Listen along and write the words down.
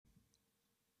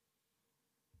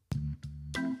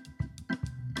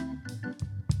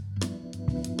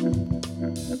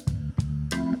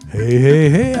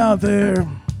Hey out there.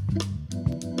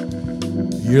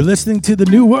 You're listening to The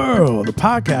New World, the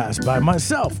podcast by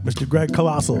myself, Mr. Greg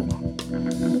Colossale.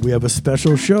 We have a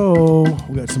special show.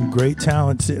 We got some great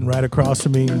talent sitting right across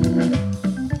from me.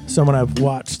 Someone I've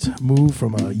watched move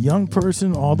from a young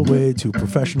person all the way to a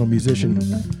professional musician.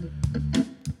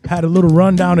 Had a little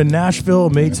run down in Nashville,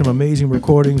 made some amazing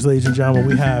recordings, ladies and gentlemen.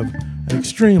 We have an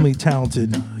extremely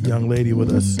talented young lady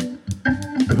with us.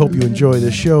 We hope you enjoy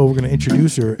this show. We're going to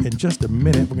introduce her in just a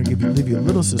minute. We're going to leave you a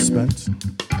little suspense.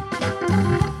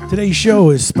 Today's show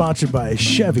is sponsored by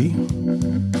Chevy.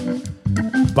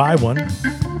 Buy one.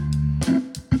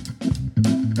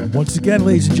 Once again,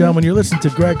 ladies and gentlemen, you're listening to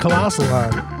Greg Colossale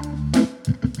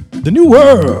on The New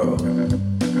World.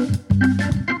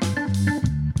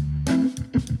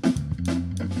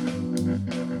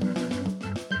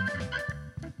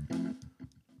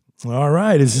 All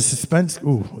right, is the suspense...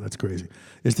 Ooh, that's crazy.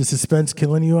 Is the suspense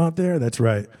killing you out there? That's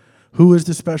right. Who is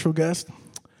the special guest?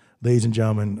 Ladies and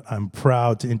gentlemen, I'm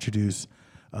proud to introduce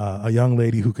a young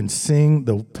lady who can sing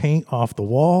the paint off the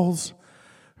walls.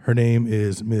 Her name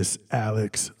is Miss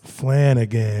Alex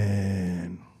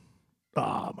Flanigan.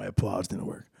 My applause didn't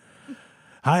work.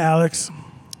 Hi, Alex.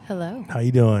 Hello. How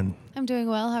you doing? I'm doing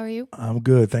well. How are you? I'm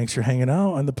good. Thanks for hanging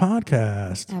out on the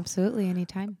podcast. Absolutely.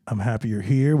 Anytime. I'm happy you're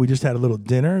here. We just had a little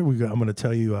dinner. I'm going to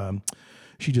tell you,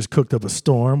 she just cooked up a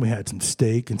storm. We had some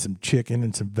steak and some chicken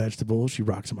and some vegetables. She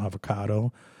rocked some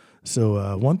avocado.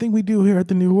 So one thing we do here at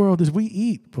The New World is we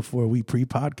eat before we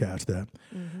pre-podcast that.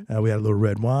 Mm-hmm. We had a little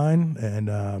red wine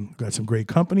and got some great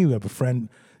company. We have a friend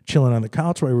chilling on the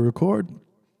couch while we record.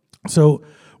 So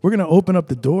we're going to open up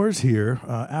the doors here.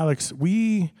 Alex,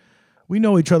 we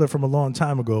know each other from a long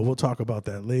time ago. We'll talk about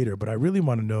that later. But I really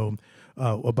want to know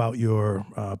about your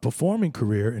performing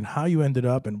career and how you ended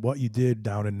up and what you did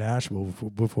down in Nashville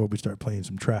before we start playing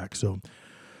some tracks. So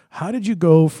how did you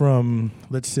go from,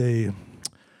 let's say,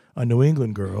 a New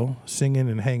England girl singing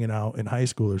and hanging out in high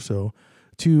school or so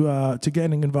to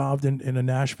getting involved in a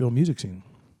Nashville music scene?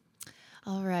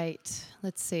 All right.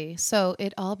 Let's see. So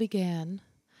it all began.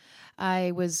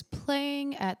 I was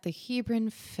playing at the Hebron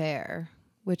Fair,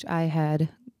 which I had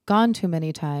gone to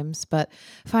many times, but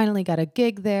finally got a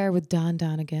gig there with Don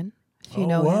Donegan. If you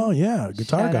know him. Yeah.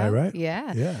 Guitar Shout guy, out. right?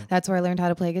 Yeah. That's where I learned how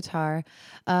to play guitar.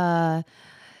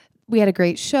 We had a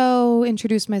great show,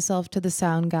 introduced myself to the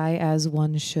sound guy as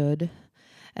one should,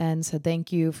 and said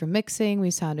thank you for mixing.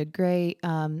 We sounded great.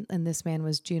 And this man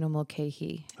was Gino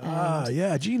Mulcahy.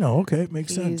 Gino. Okay,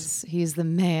 makes sense. He's the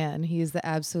man. He's the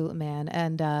absolute man.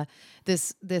 And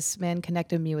this man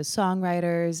connected me with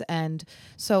songwriters. And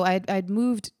so I'd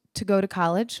moved to go to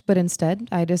college, but instead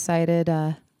I decided,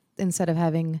 instead of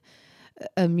having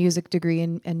a music degree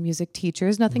and music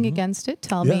teachers, nothing against it.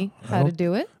 Tell me how to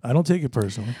do it. I don't take it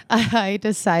personally. I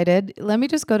decided, let me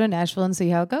just go to Nashville and see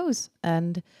how it goes.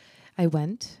 And I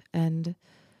went and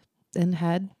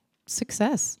had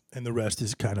success. And the rest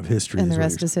is kind of history. And the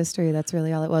rest is history. That's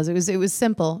really all it was. It was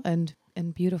simple and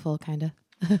beautiful, kind of.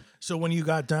 So when you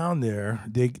got down there,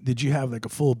 did you have like a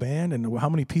full band? And how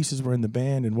many pieces were in the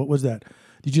band? And what was that?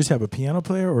 Did you just have a piano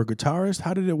player or a guitarist?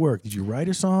 How did it work? Did you write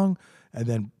a song and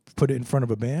then put it in front of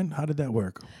a band? How did that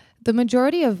work? The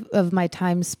majority of my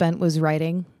time spent was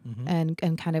writing and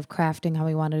kind of crafting how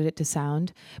we wanted it to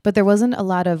sound. But there wasn't a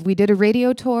lot of... We did a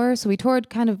radio tour, so we toured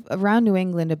kind of around New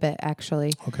England a bit,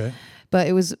 actually. Okay. But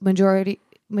it was majority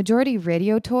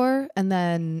radio tour and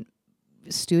then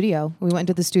studio. We went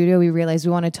into the studio. We realized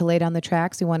we wanted to lay down the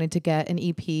tracks. We wanted to get an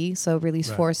EP, so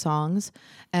release 4 songs.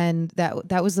 And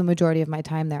that was the majority of my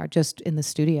time there, just in the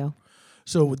studio.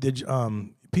 So did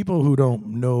people who don't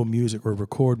know music or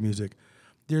record music,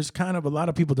 there's kind of a lot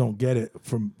of people don't get it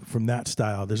from that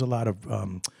style. There's a lot of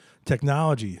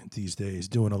technology these days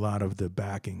doing a lot of the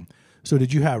backing. So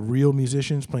did you have real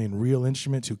musicians playing real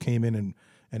instruments who came in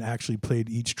and actually played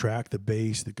each track, the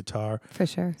bass, the guitar? For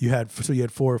sure. You had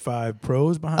 4 or 5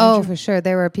 pros behind you? Oh, for sure.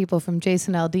 There were people from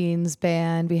Jason Aldean's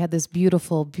band. We had this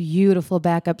beautiful, beautiful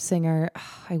backup singer.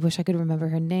 I wish I could remember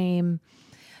her name.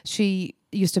 She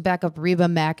used to back up Reba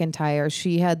McEntire.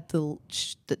 She had the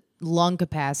lung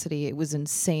capacity. It was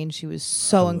insane. She was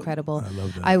so incredible. I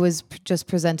love that. I was just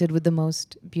presented with the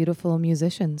most beautiful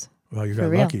musicians. Well, you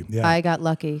got lucky. Yeah. I got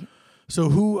lucky. So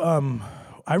who...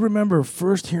 I remember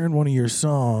first hearing one of your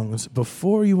songs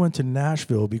before you went to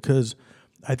Nashville, because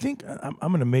I think I'm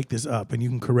going to make this up, and you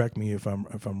can correct me if I'm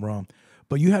wrong.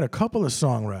 But you had a couple of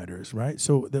songwriters, right?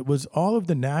 So that was all of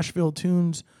the Nashville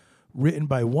tunes written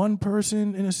by one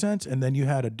person in a sense, and then you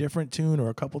had a different tune or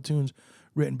a couple tunes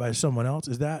written by someone else.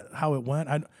 Is that how it went?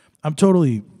 I'm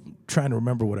totally trying to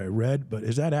remember what I read, but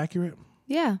is that accurate?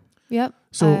 Yeah. Yep.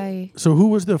 So who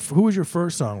was your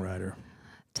first songwriter?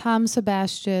 Tom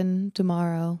Sebastian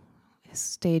Demaro. His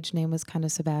stage name was kind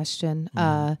of Sebastian.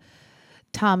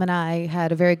 Tom and I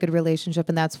had a very good relationship,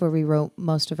 and that's where we wrote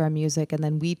most of our music. And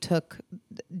then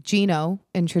Gino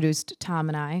introduced Tom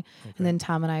and I, and then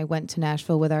Tom and I went to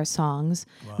Nashville with our songs,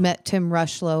 met Tim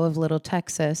Rushlow of Little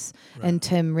Texas, and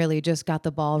Tim really just got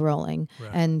the ball rolling.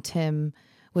 And Tim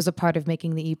was a part of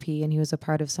making the EP, and he was a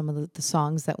part of some of the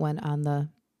songs that went on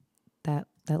that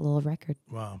little record.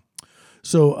 Wow.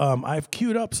 So I've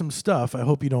queued up some stuff. I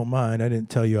hope you don't mind. I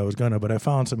didn't tell you I was going to, but I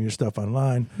found some of your stuff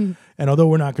online. And although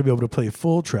we're not going to be able to play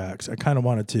full tracks, I kind of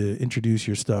wanted to introduce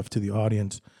your stuff to the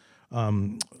audience.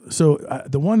 So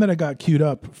the one that I got queued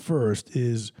up first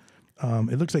is,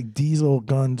 it looks like Diesel,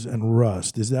 Guns, and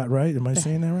Rust. Is that right? Am I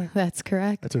saying that right? That's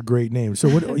correct. That's a great name. So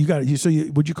what you got?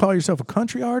 Would you call yourself a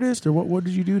country artist, or what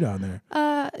did you do down there?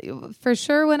 For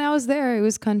sure, when I was there, it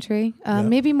was country.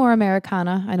 Maybe more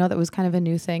Americana. I know that was kind of a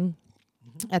new thing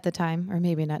at the time, or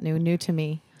maybe not new to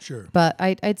me. Sure. But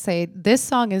I'd say this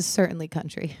song is certainly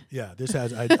country. Yeah, this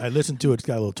has, I listened to it, it's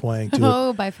got a little twang to it.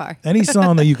 Oh, by far. Any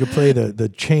song that you could play the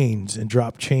chains and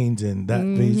drop chains in, that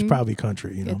is probably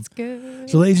country, you know. It's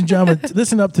good. So ladies and gentlemen,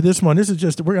 listen up to this one. This is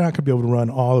just, we're not going to be able to run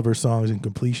all of our songs in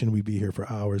completion. We'd be here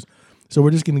for hours. So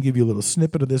we're just going to give you a little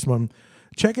snippet of this one.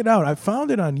 Check it out. I found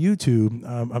it on YouTube.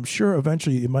 I'm sure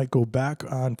eventually it might go back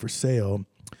on for sale.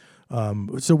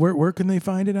 So where can they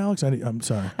find it, Alex? I'm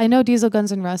sorry. I know Diesel,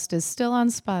 Guns, and Rust is still on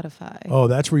Spotify. Oh,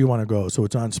 that's where you want to go. So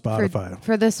it's on Spotify.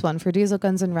 For this one, for Diesel,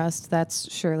 Guns, and Rust, that's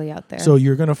surely out there. So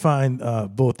you're going to find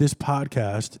both this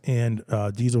podcast and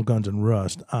Diesel, Guns, and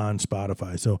Rust on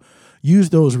Spotify. So use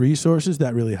those resources.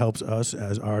 That really helps us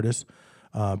as artists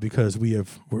because we're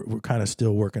kind of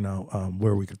still working out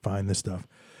where we could find this stuff.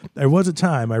 There was a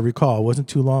time, I recall, it wasn't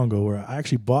too long ago, where I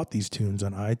actually bought these tunes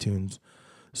on iTunes.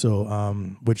 So,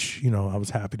 which, I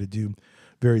was happy to do.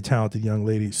 Very talented young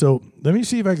lady. So let me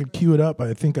see if I could cue it up.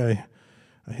 I think I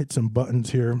hit some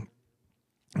buttons here.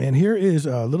 And here is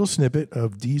a little snippet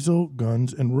of Diesel,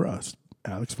 Guns, and Rust.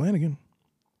 Alex Flanigan.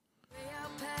 Way out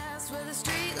past where the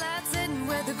street lights and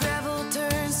where the gravel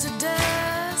turns to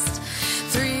dust.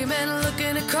 Three men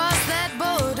looking across that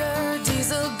border.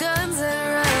 Diesel, guns, and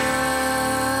rust.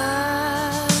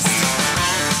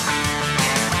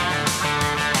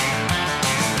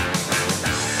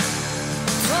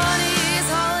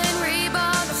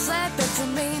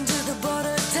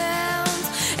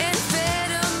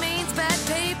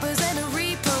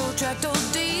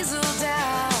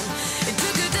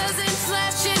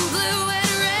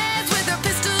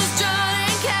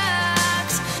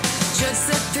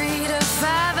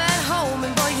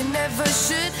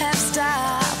 Should have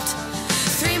stopped.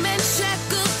 Three men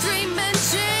shackled, three men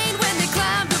chained when they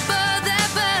climbed above that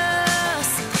bus.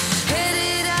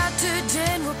 Headed out to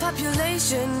general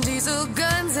population, diesel,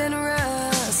 guns, and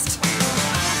rust.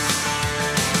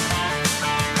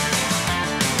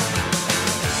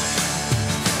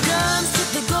 Guns took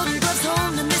the Golden Gloves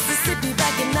home to Mississippi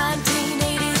back in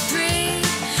 1983.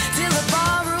 Till a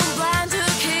barroom blind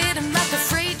took hit him like a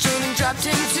freight train and dropped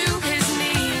him to his knees.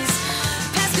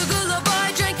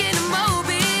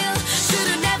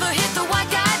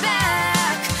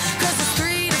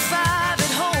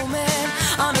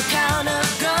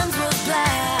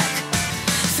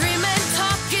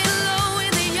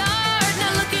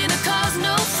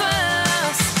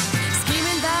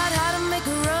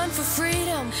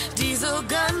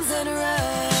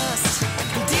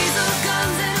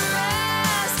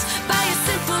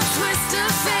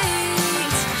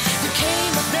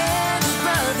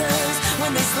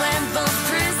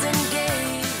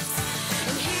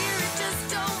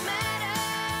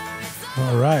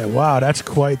 All right. Wow, that's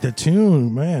quite the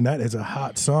tune, man. That is a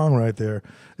hot song right there.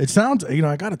 It sounds,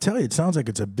 I got to tell you, it sounds like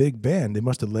it's a big band. They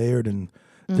must have layered and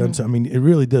done something. I mean, it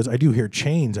really does. I do hear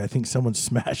chains. I think someone's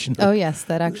smashing. Oh, yes,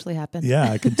 that actually happened.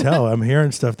 Yeah, I can tell. I'm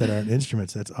hearing stuff that aren't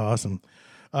instruments. That's awesome.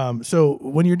 So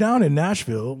when you're down in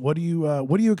Nashville, what are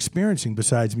you experiencing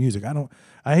besides music?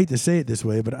 I hate to say it this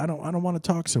way, but I don't want to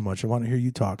talk so much. I want to hear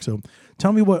you talk. So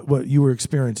tell me what you were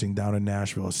experiencing down in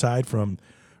Nashville, aside from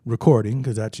recording,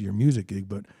 because that's your music gig.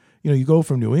 But you go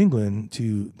from New England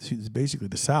to basically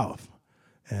the South,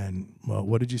 and well,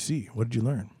 what did you see? What did you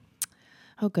learn?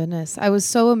 Oh goodness, I was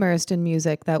so immersed in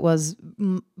music. That was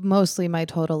mostly my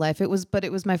total life. It was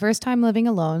my first time living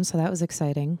alone, so that was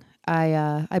exciting.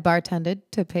 I bartended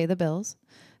to pay the bills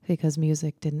because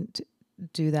music didn't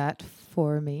do that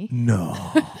for me. No.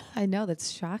 I know, that's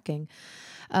shocking.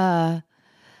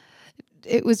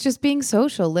 It was just being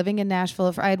social, living in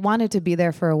Nashville. I had wanted to be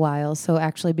there for a while, so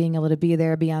actually being able to be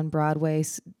there, be on Broadway,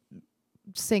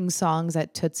 sing songs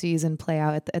at Tootsie's and play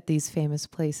out at these famous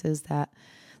places that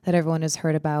everyone has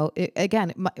heard about.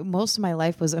 Most of my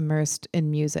life was immersed in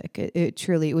music. It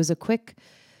truly, it was a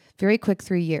very quick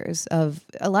 3 years of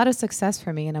a lot of success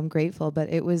for me, and I'm grateful. But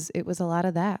it was a lot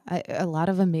of that, a lot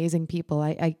of amazing people.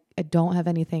 I don't have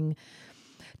anything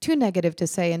too negative to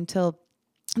say until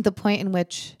the point in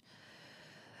which,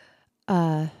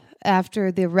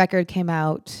 after the record came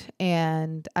out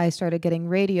and I started getting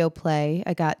radio play,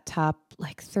 I got top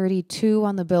like 32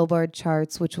 on the Billboard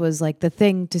charts, which was like the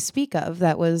thing to speak of.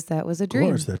 That was a dream. Of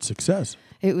course, that's success.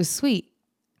 It was sweet.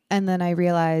 And then I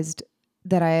realized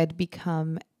that I had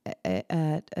become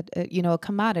a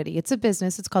commodity. It's a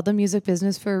business. It's called the music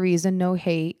business for a reason. No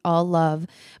hate, all love.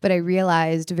 But I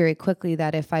realized very quickly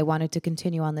that if I wanted to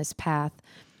continue on this path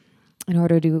in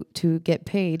order to get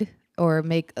paid or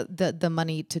make the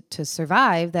money to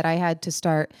survive, that I had to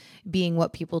start being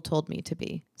what people told me to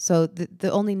be. So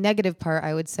the only negative part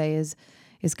I would say is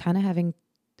kind of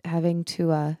having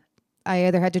to, I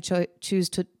either had to choose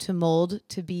to mold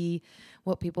to be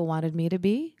what people wanted me to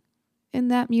be in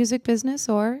that music business,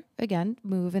 or again,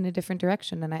 move in a different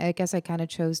direction. And I guess I kind of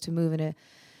chose to move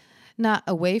not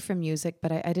away from music,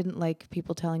 but I didn't like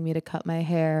people telling me to cut my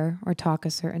hair or talk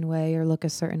a certain way or look a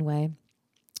certain way.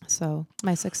 So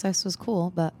my success was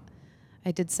cool, but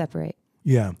I did separate.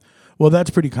 Yeah. Well,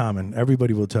 that's pretty common.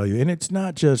 Everybody will tell you. And it's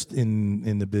not just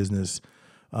in the business.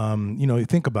 You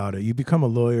think about it. You become a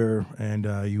lawyer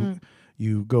and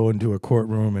you go into a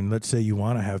courtroom, and let's say you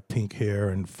want to have pink hair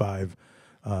and 5,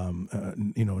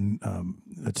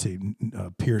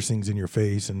 piercings in your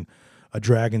face and a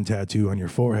dragon tattoo on your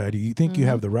forehead. You think you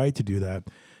have the right to do that.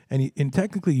 And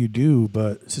technically you do,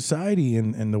 but society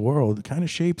and the world kind of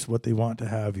shapes what they want to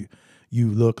have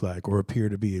you look like or appear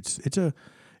to be. It's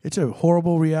a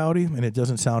horrible reality, and it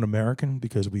doesn't sound American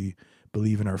because we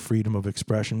believe in our freedom of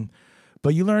expression.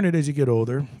 But you learn it as you get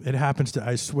older.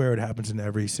 I swear it happens in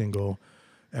every single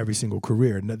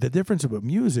career. And the difference about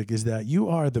music is that you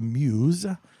are the muse.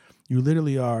 You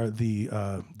literally are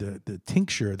the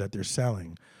tincture that they're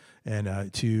selling. And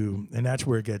that's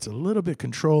where it gets a little bit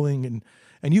controlling,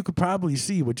 and you could probably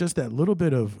see with just that little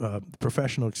bit of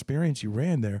professional experience you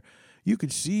ran there, you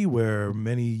could see where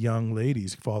many young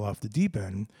ladies fall off the deep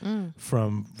end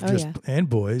and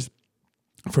boys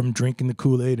from drinking the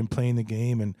Kool-Aid and playing the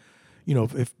game. And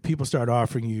if people start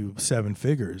offering you 7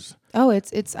 figures. Oh,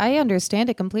 it's I understand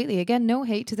it completely. Again, no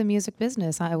hate to the music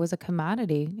business. I was a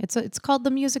commodity. It's called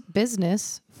the music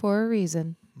business for a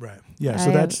reason. Right. Yeah.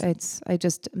 So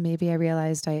maybe I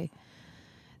realized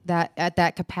that at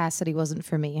that capacity wasn't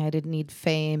for me. I didn't need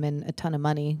fame and a ton of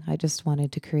money. I just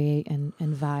wanted to create and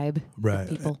vibe with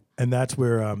people. And that's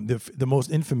where the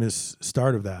most infamous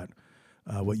start of that,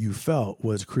 what you felt,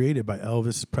 was created by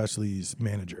Elvis Presley's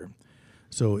manager.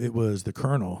 So it was the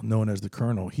Colonel, known as the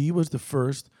Colonel. He was the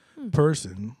first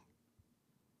person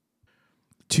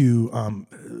to,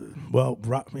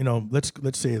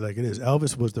 let's say it like it is.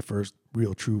 Elvis was the first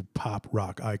real true pop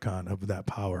rock icon of that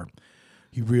power.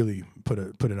 He really put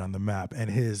it on the map.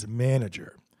 And his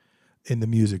manager in the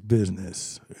music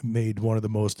business made one of the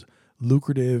most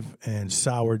lucrative and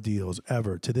sour deals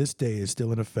ever. To this day is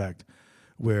still in effect,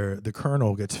 where the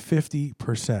Colonel gets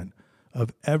 50%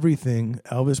 of everything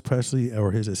Elvis Presley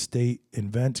or his estate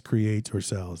invents, creates, or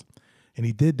sells. And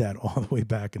he did that all the way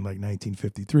back in like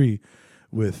 1953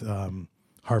 with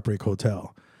Heartbreak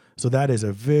Hotel. So that is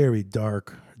a very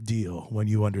dark deal when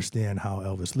you understand how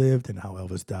Elvis lived and how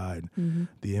Elvis died,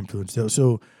 the influence.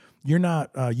 So you're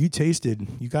not, you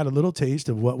got a little taste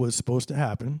of what was supposed to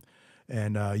happen,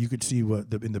 and you could see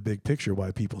in the big picture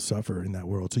why people suffer in that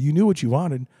world. So you knew what you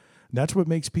wanted. That's what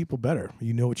makes people better.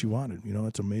 You know what you wanted.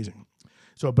 It's amazing.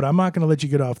 So, but I'm not going to let you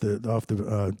get off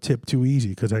the tip too easy,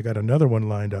 because I got another one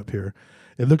lined up here.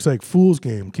 It looks like Fool's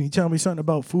Game. Can you tell me something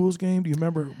about Fool's Game? Do you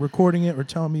remember recording it or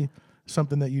telling me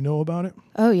something that you know about it?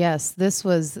 Oh, yes. This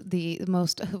was the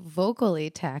most vocally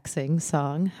taxing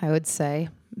song, I would say.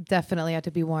 Definitely had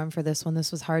to be warm for this one.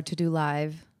 This was hard to do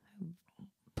live.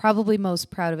 Probably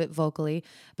most proud of it vocally.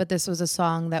 But this was a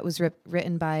song that was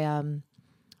written by,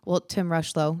 Tim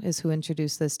Rushlow is who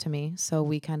introduced this to me. So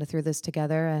we kind of threw this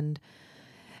together. And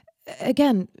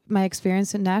again, my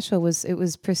experience in Nashville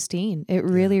was pristine. It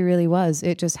really, really was.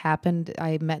 It just happened.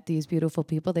 I met these beautiful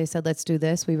people. They said, let's do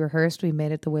this. We rehearsed. We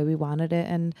made it the way we wanted it.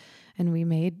 And we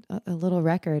made a little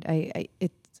record. I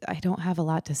don't have a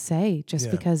lot to say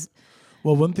because.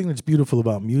 Well, one thing that's beautiful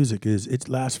about music is it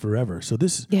lasts forever. So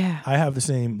I have the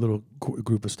same little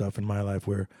group of stuff in my life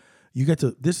where you get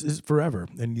to, this is forever.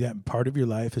 And that part of your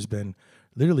life has been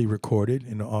literally recorded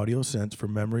in an audio sense for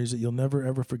memories that you'll never,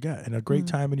 ever forget, and a great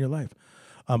time in your life.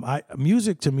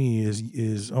 Music to me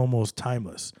is almost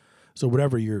timeless. So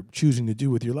whatever you're choosing to do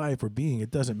with your life or being,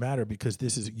 it doesn't matter because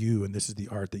this is you and this is the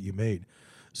art that you made.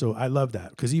 So I love that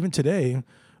because even today,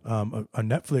 a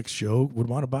Netflix show would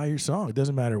want to buy your song. It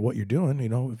doesn't matter what you're doing. You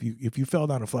know, if you fell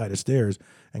down a flight of stairs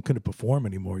and couldn't perform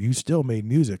anymore, you still made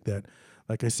music that,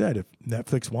 like I said, if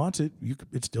Netflix wants it,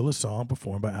 it's still a song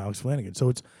performed by Alex Flanigan.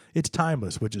 So it's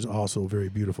timeless, which is also very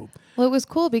beautiful. Well, it was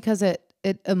cool because it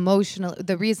emotional.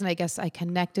 The reason I guess I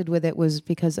connected with it was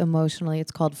because emotionally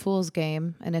it's called Fool's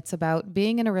Game, and it's about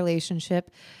being in a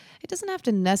relationship. It doesn't have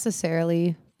to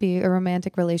necessarily be a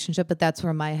romantic relationship, but that's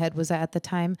where my head was at the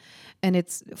time. And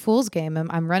it's Fool's Game.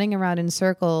 I'm running around in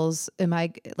circles. Am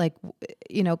I like,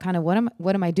 kind of what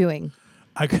am I doing?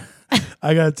 I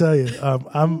gotta tell you,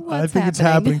 I think it's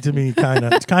happening to me.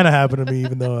 It's kind of happened to me,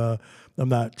 even though I'm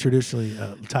not traditionally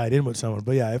tied in with someone.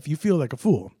 But yeah, if you feel like a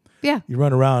fool. Yeah. You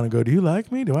run around and go, do you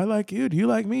like me? Do I like you? Do you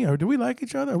like me? Or do we like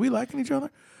each other? Are we liking each other?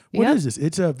 What is this?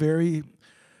 It's a very,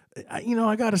 I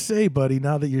got to say, buddy,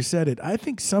 now that you said it, I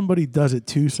think somebody does it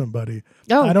to somebody.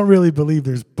 Oh. I don't really believe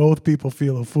there's both people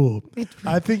feel a fool.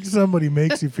 I think somebody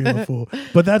makes you feel a fool.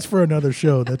 But that's for another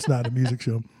show. That's not a music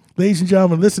show. Ladies and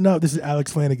gentlemen, listen up. This is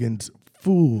Alex Flanigan's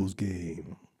Fool's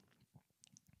Game.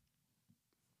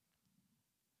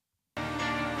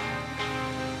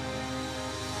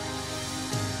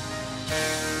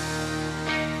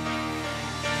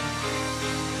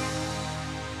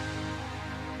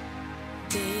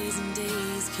 Days and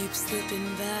days keep slipping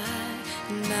by.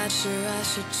 Not sure I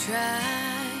should try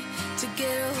to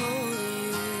get a hold of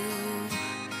you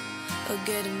or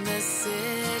get a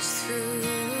message through.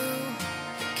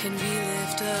 Can we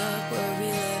lift up where we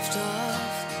left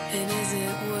off? And is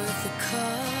it worth the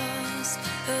cost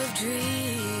of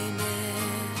dreaming?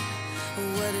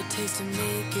 What it takes to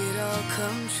make it all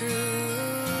come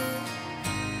true?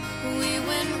 We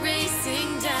went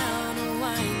racing down a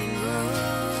winding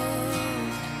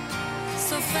road,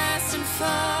 so fast and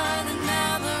far that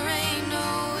now there ain't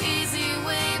no easy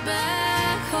way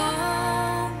back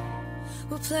home.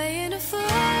 We're playing a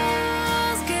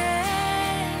fool's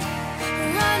game,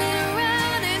 running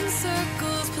around in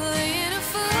circles, playing a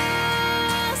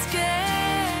fool's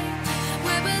game,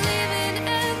 where believing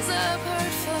ends up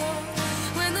hurtful.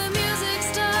 When the music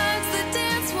starts, the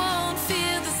dance won't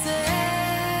feel the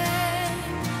same.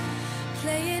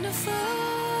 Playing a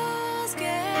fool's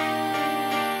game.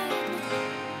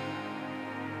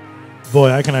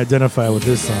 Boy, I can identify with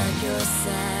this song.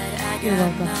 You're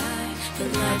welcome.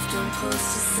 But life don't post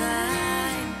a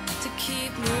sign to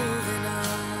keep moving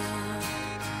on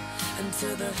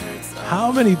until the hurt's all.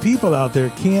 How many people out there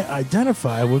can't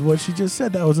identify with what she just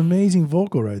said? That was amazing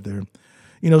vocal right there.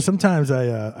 Sometimes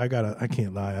I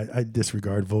can't lie. I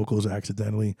disregard vocals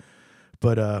accidentally.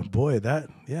 But boy,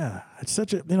 it's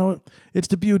such a, it's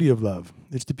the beauty of love.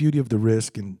 It's the beauty of the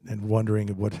risk and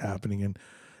wondering of what's happening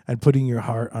and putting your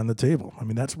heart on the table. I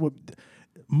mean, that's what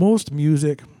most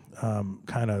music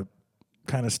kind of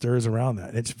stirs around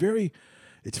that. It's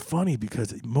funny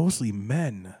because mostly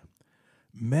men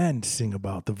sing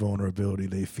about the vulnerability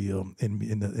they feel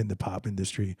in the pop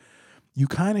industry. You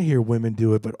kind of hear women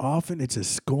do it, but often it's a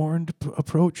scorned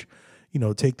approach.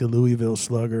 Take the Louisville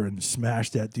Slugger and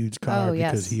smash that dude's car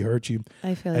because he hurt you.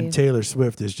 I feel and you. Taylor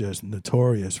Swift is just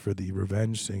notorious for the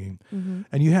revenge singing. Mm-hmm.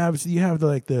 And you have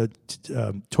the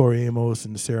Tori Amos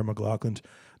and the Sarah McLachlan's,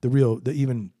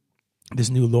 even this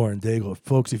new Lauren Daigle.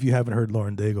 Folks, if you haven't heard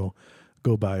Lauren Daigle,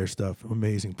 go buy her stuff.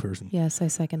 Amazing person. Yes, I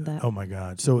second that. Oh my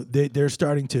God. So they're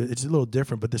starting to, it's a little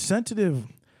different, but the sensitive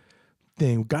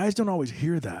thing, guys don't always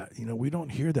hear that. We don't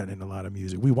hear that in a lot of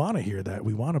music. We want to hear that.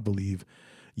 We want to believe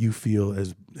you feel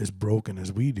as broken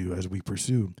as we do as we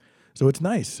pursue. So it's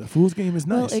nice. A fool's game is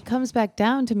nice. Well, it comes back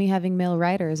down to me having male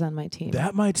writers on my team.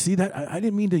 That might see that. I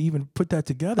didn't mean to even put that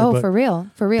together. Oh, but for real.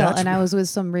 And I real. was with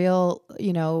some real,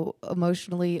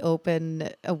 emotionally open,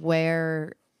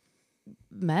 aware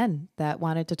men that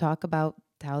wanted to talk about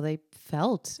how they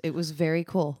felt. It was very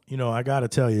cool. I got to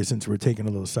tell you, since we're taking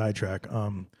a little sidetrack,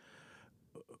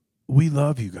 we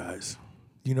love you guys.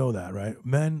 You know that, right?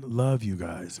 Men love you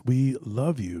guys. We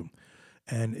love you.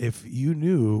 And if you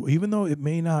knew, even though it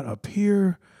may not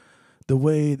appear the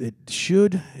way that it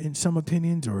should in some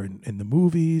opinions or in the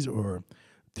movies or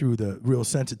through the real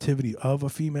sensitivity of a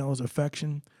female's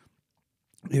affection,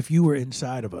 if you were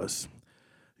inside of us,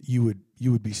 you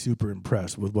would be super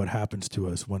impressed with what happens to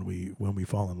us when we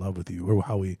fall in love with you, or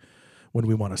when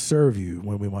we want to serve you,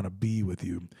 when we want to be with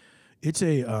you. It's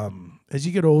as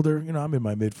you get older, I'm in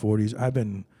my mid-40s. I've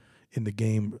been in the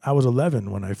game. I was 11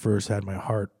 when I first had my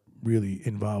heart really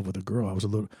involved with a girl. I was a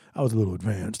little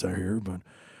advanced, I hear, but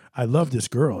I loved this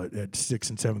girl at 6th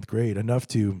and 7th grade enough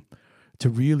to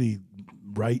really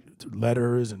write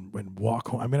letters and walk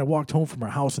home. I mean, I walked home from our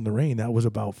house in the rain. That was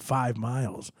about 5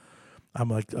 miles. I'm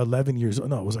like 11 years old.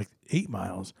 No, it was like 8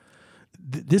 miles.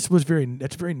 That's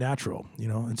very natural, you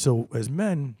know? And so as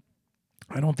men,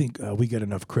 I don't think we get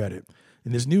enough credit.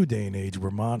 In this new day and age,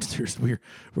 we're monsters.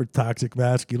 We're toxic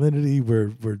masculinity.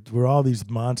 We're all these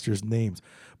monsters names.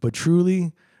 But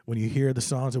truly, when you hear the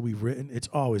songs that we've written, it's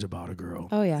always about a girl.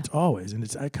 Oh, yeah. It's always.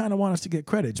 And I kind of want us to get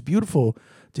credit. It's beautiful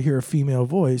to hear a female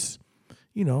voice,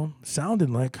 you know,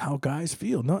 sounding like how guys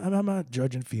feel. No, I'm not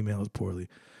judging females poorly,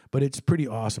 but it's pretty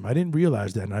awesome. I didn't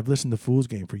realize that, and I've listened to Fool's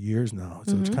Game for years now,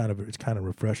 so it's kind of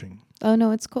refreshing. Oh,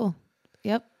 no, it's cool.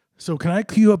 Yep. So can I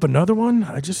cue up another one?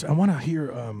 I want to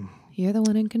hear... You're the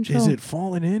one in control. Is it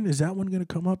Falling In? Is that one going to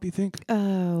come up, you think?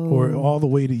 Oh. Or All the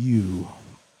Way to You?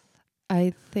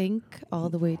 I think All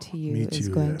the Way to You is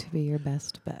going to be your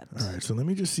best bet. All right, so let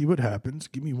me just see what happens.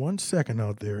 Give me 1 second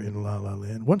out there in La La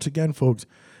Land. Once again, folks,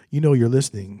 you know you're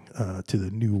listening to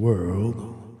the New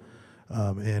World.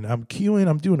 And I'm queuing.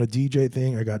 I'm doing a DJ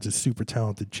thing. I got this super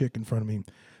talented chick in front of me.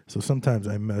 So sometimes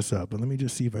I mess up. But let me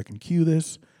just see if I can cue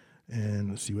this and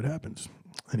let's see what happens.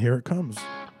 And here it comes.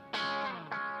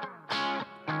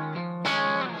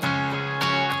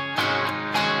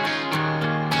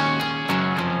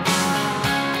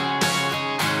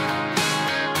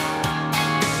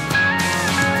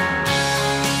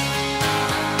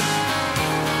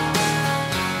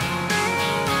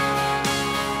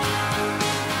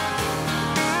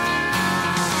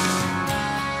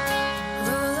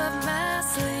 Roll up my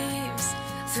sleeves,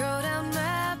 throw down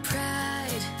my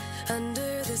pride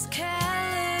under this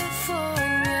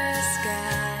California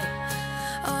sky.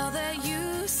 All that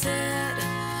you said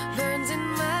burns in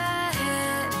my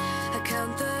head. I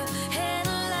count the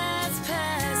headlights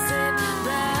passing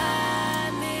by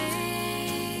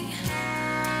me.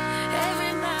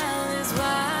 Every mile is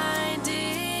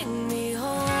winding me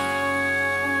home.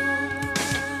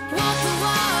 Walk the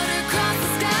water, cross the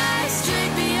sky,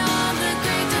 straight beyond the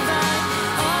great divide,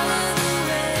 all of the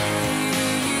way to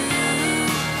you.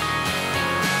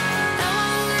 I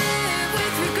won't live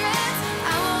with regrets,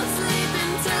 I won't sleep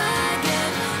until I get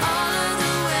all of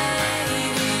the way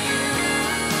to you.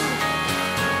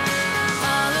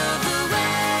 All of the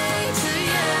way to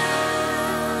you.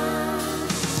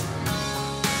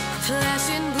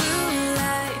 Flashing blue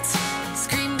lights,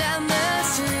 scream down the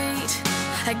street.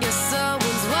 I guess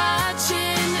someone's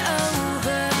watching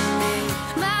over me.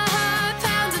 My heart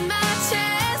pounds in my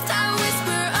chest, I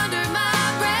whisper under my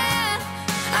breath,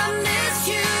 I miss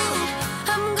you,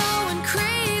 I'm going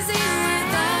crazy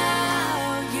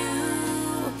without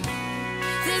you.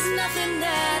 There's nothing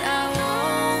that I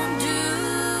won't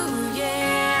do,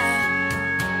 yeah.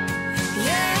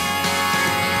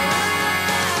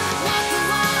 Walk the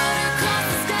water, cross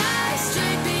the sky,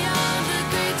 straight beyond the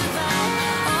great divide,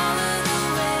 all of the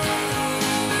way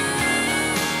to you.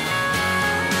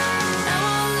 I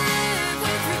won't live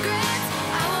with regrets,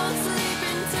 I won't sleep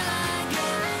until I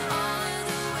get all of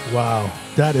the way. Wow.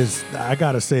 I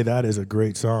got to say, that is a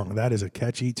great song. That is a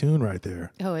catchy tune right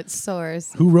there. Oh, it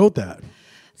soars. Who wrote that?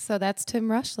 So that's Tim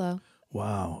Rushlow.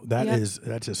 Wow. Yep.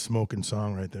 That's a smoking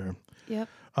song right there. Yep.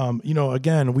 You know,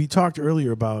 again, we talked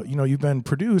earlier about, you know, you've been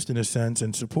produced in a sense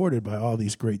and supported by all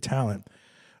these great talent.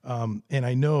 And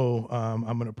I know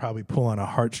I'm going to probably pull on a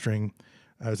heartstring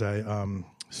as I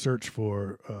search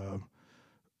for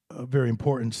a very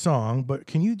important song. But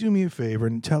can you do me a favor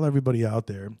and tell everybody out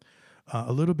there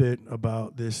a little bit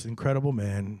about this incredible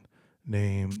man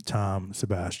named Tom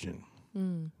Sebastian?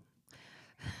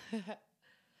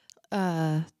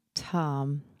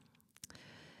 Tom.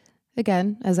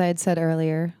 Again, as I had said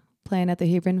earlier, playing at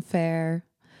the Hebron Fair,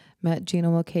 met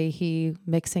Gino Mulcahy,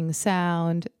 mixing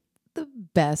sound, the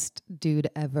best dude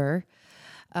ever.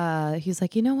 He's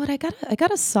like, you know what? I got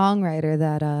a songwriter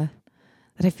that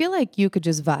I feel like you could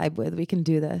just vibe with. We can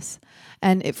do this.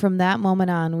 And from that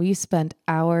moment on, we spent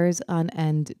hours on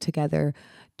end together,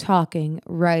 talking,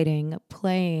 writing,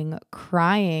 playing,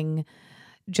 crying,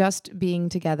 just being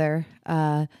together.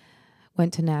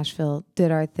 Went to Nashville,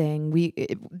 did our thing.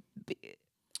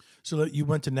 So you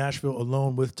went to Nashville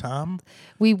alone with Tom?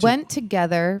 We went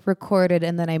together, recorded,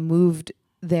 and then I moved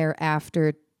there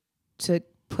after to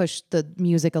push the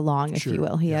music along, if Sure, you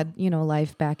will. He yeah. had,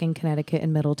 life back in Connecticut,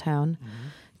 in Middletown,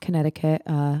 Connecticut,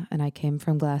 and I came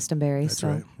from Glastonbury. That's so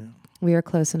right. Yeah. we were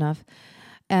close enough.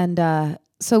 And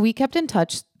so we kept in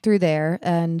touch through there,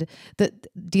 and the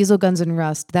Diesel Guns and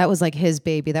Rust, that was like his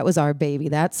baby. That was our baby,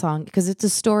 that song, because it's a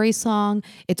story song.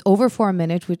 It's over 4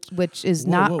 minutes, which is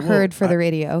not heard for the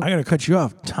radio. I got to cut you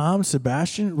off. Tom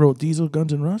Sebastian wrote Diesel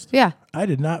Guns and Rust? Yeah. I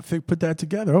did not put that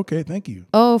together. Okay, thank you.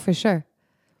 Oh, for sure.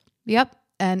 Yep.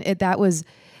 And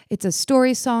it's a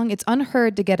story song. It's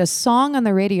unheard to get a song on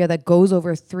the radio that goes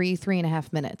over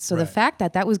 3.5 minutes. So the fact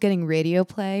that was getting radio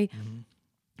play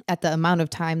at the amount of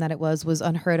time that it was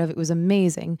unheard of. It was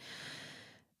amazing.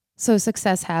 So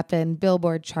success happened,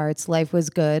 Billboard charts, life was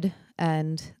good,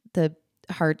 and the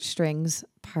heartstrings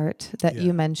part that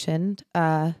you mentioned,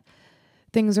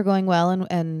 things are going well,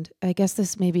 and I guess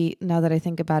this maybe, now that I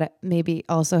think about it, maybe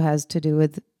also has to do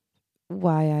with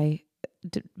why I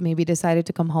maybe decided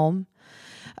to come home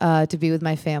to be with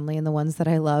my family and the ones that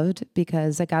I loved,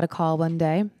 because I got a call one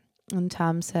day, and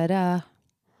Tom said,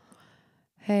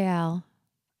 hey, Al.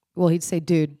 Well, he'd say,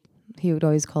 dude. He would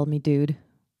always call me dude.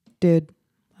 Dude.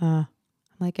 I'm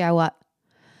like, yeah, what?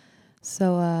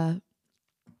 So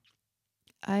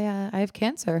I have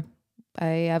cancer. I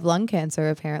have lung cancer,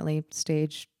 apparently,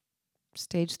 stage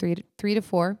 3 to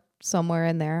 4, somewhere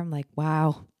in there. I'm like,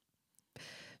 wow.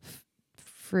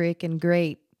 Freaking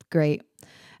great.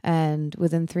 And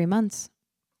within 3 months,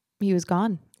 he was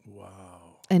gone.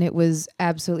 Wow. And it was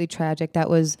absolutely tragic.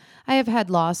 I have had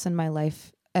loss in my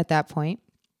life at that point.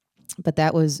 But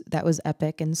that was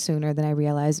epic and sooner than I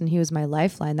realized. And he was my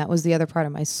lifeline. That was the other part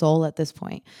of my soul at this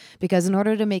point. Because in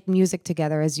order to make music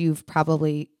together, as you've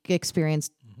probably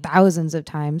experienced thousands of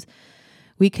times,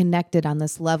 we connected on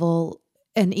this level.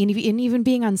 And even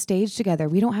being on stage together,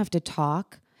 we don't have to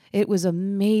talk. It was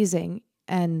amazing.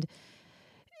 And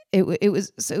it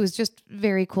was just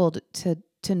very cool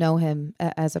to know him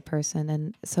as a person.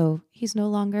 And so he's no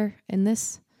longer on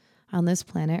this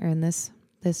planet or in this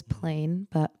plane,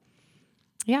 but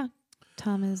yeah,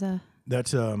 Tom is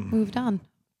that's moved on.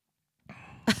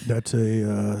 That's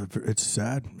it's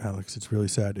sad, Alex. It's really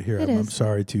sad to hear. I'm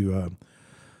sorry to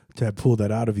have pulled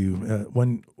that out of you.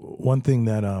 One thing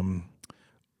that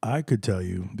I could tell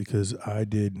you, because I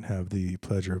did have the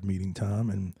pleasure of meeting Tom,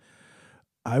 and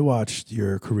I watched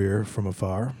your career from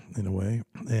afar in a way,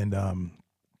 and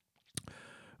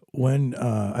when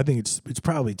I think it's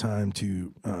probably time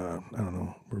to I don't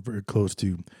know, we're very close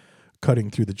to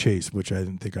cutting through the chase, which I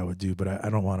didn't think I would do, but I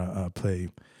don't want to play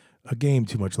a game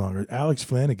too much longer. Alex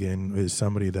Flanigan is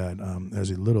somebody that, as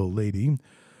a little lady,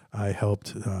 I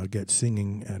helped get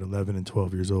singing at 11 and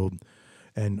 12 years old,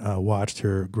 and watched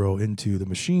her grow into the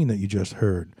machine that you just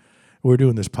heard. We're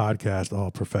doing this podcast all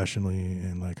professionally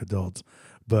and like adults,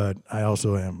 but I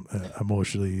also am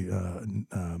emotionally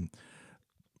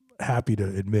happy to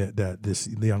admit that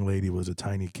the young lady was a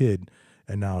tiny kid,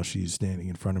 and now she's standing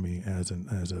in front of me as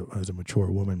a mature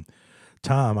woman.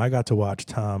 Tom, I got to watch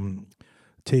Tom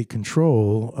take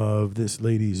control of this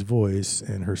lady's voice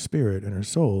and her spirit and her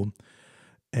soul,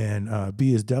 and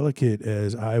be as delicate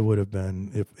as I would have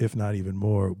been, if not even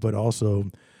more, but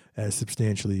also as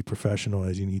substantially professional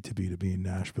as you need to be in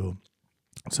Nashville.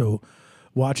 So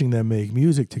watching them make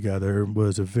music together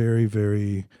was a very,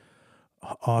 very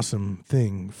awesome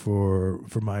thing for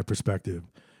my perspective.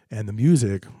 And the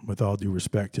music, with all due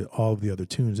respect to all of the other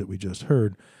tunes that we just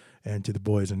heard, and to the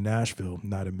boys in Nashville,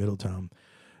 not in Middletown,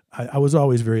 I was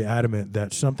always very adamant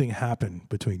that something happened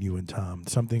between you and Tom.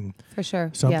 Something for sure.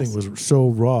 Something was so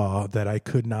raw that I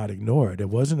could not ignore it. It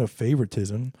wasn't a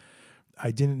favoritism.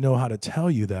 I didn't know how to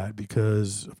tell you that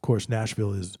because, of course,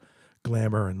 Nashville is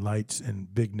glamour and lights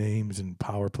and big names and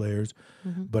power players.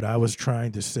 Mm-hmm. But I was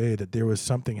trying to say that there was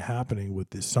something happening with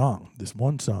this song, this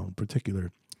one song in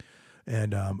particular.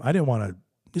 And I didn't want to,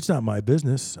 it's not my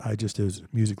business. I just was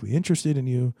musically interested in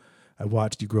you. I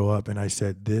watched you grow up, and I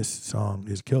said, this song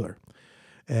is killer.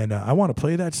 And I want to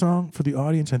play that song for the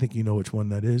audience. I think you know which one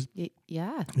that is.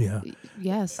 Yeah.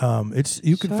 Yes.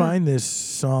 You can find this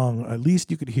song, at least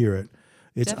you could hear it.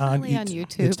 It's definitely on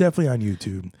YouTube. It's definitely on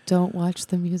YouTube. Don't watch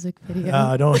the music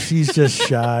video. Don't. She's just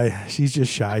shy. She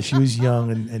was young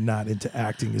and not into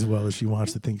acting as well as she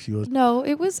wants to think she was. No,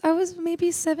 I was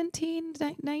maybe 17,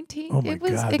 19. Oh my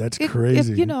God, that's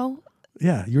crazy.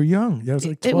 Yeah, you're young. That was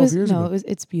like 12 years ago. No,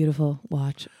 it's beautiful.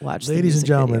 Watch. Ladies and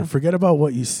gentlemen, forget about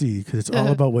what you see, because it's all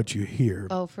about what you hear.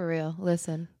 Oh, for real.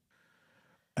 Listen.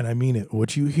 And I mean it.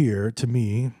 What you hear, to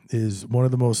me, is one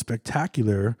of the most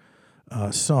spectacular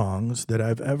songs that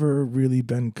I've ever really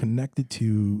been connected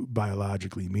to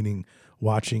biologically, meaning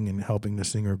watching and helping the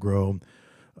singer grow.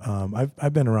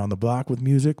 I've been around the block with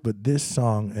music, but this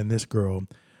song and this girl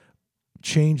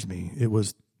changed me. It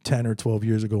was 10 or 12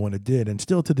 years ago when it did, and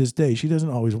still to this day, she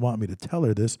doesn't always want me to tell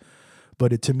her this,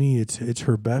 but to me, it's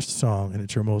her best song, and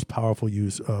it's her most powerful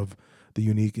use of the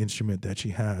unique instrument that she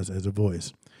has as a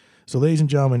voice. So, ladies and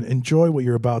gentlemen, enjoy what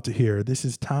you're about to hear. This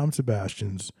is Tom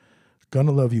Sebastian's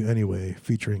Gonna Love You Anyway,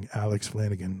 featuring Alex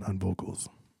Flanigan on vocals.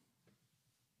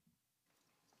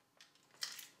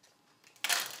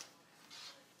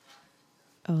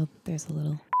 Oh, there's a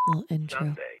little intro.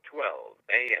 Sunday, 12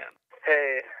 a.m.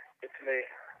 Hey, it's me.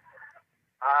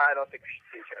 I don't think we should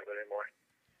see each other anymore.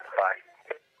 Bye.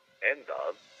 End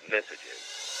of messages.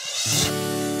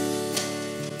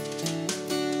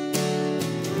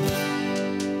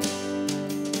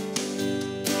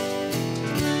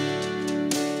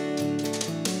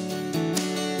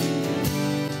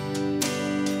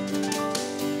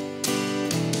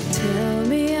 Tell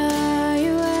me, are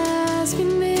you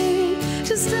asking me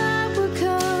to stop what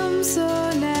comes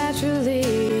so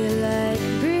naturally, like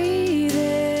breathing?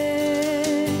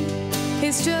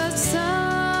 It's just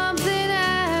something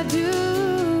I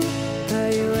do.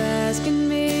 Are you asking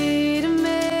me to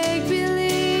make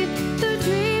believe the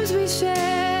dreams we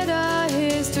shared are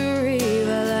history?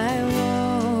 Well, I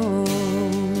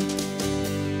won't,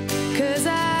 'cause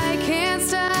I can't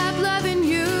stop loving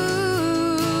you.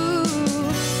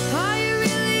 Are you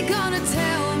really gonna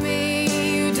tell me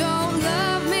you don't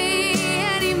love me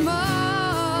anymore?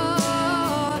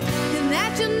 And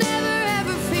that you'll never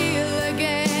ever feel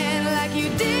again like you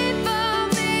did for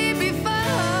me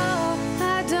before?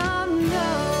 I don't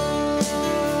know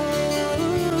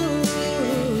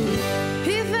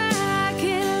if I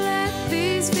can let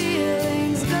these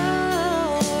feelings go.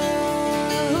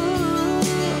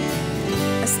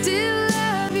 I still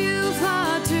love you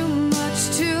far too much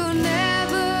to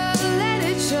never let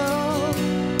it show.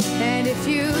 And if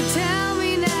you tell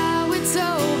me now it's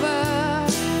over,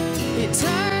 you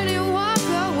turn and walk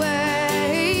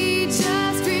away,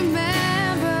 just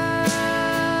remember,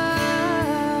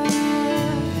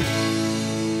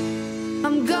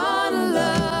 I'm gonna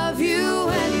love you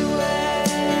anyway.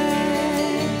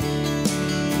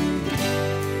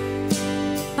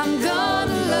 I'm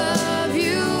gonna love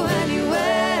you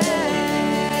anyway.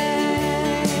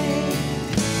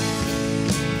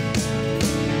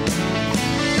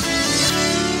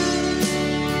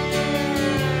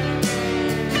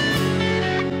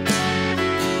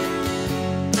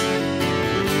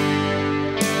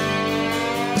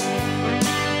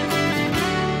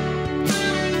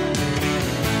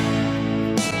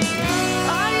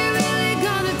 Are you really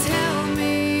gonna tell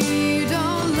me you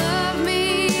don't love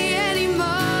me anymore?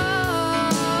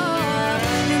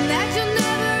 And that you'll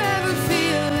never ever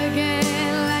feel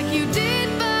again like you did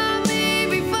for me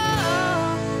before?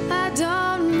 I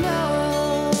don't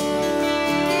know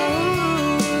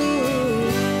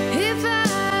if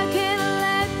I can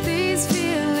let these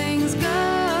feelings go.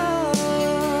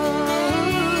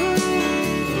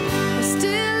 I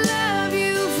still love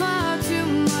you far too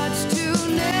much to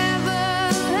never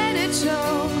let it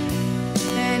show.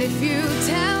 And if you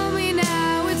tell me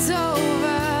now it's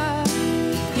over,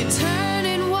 you turn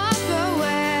and walk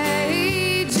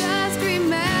away, just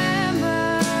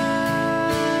remember,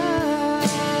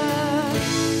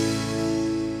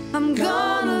 I'm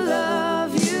gonna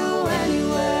love you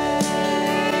anyway.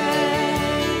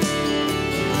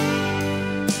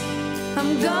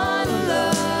 I'm gonna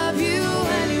love you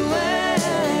anyway.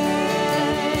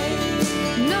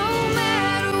 No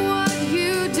matter what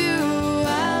you do,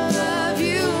 I love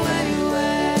you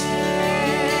anyway.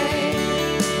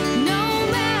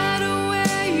 No matter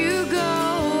where you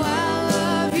go, I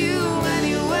love you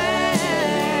anyway.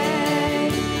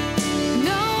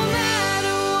 No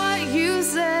matter what you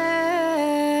say.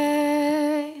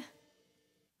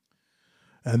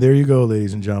 And there you go,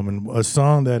 ladies and gentlemen. A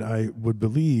song that I would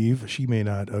believe, she may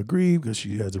not agree because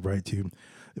she has a right to,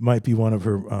 it might be one of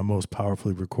her most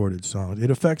powerfully recorded songs.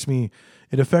 It affected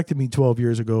me 12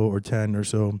 years ago or 10 or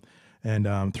so.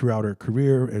 And throughout her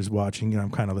career, as watching,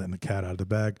 I'm kind of letting the cat out of the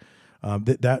bag.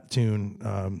 That tune,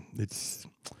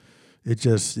 it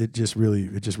just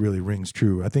really rings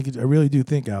true. I really do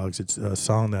think, Alex, it's a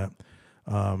song that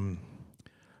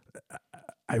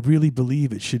I really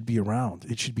believe it should be around.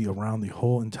 It should be around the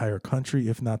whole entire country,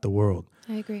 if not the world.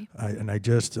 I agree. I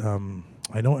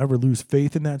don't ever lose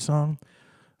faith in that song.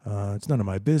 It's none of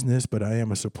my business, but I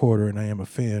am a supporter and I am a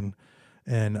fan.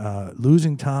 And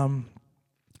losing Tom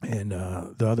and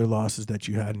the other losses that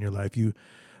you had in your life,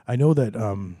 I know that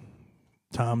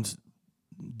Tom's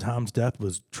death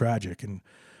was tragic, and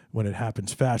when it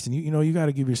happens fast, and you got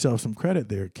to give yourself some credit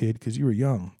there, kid, because you were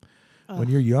young. When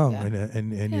you're young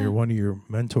and you're one of your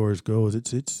mentors goes,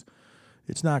 it's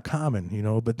not common,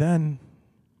 But then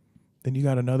you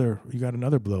got another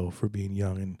blow for being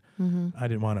young, and I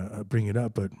didn't want to bring it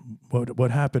up, but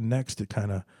what happened next to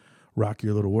kind of rock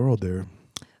your little world there?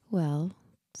 Well,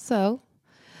 so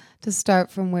to start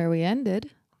from where we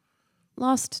ended,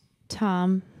 lost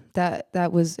Tom.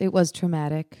 It was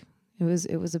traumatic. It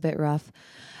was a bit rough,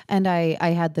 and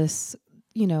I had this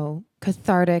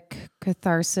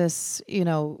catharsis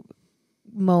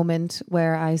moment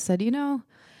where I said,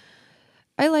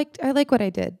 I like what I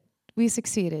did. We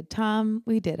succeeded. Tom,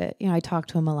 we did it. I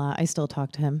talked to him a lot. I still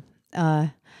talk to him.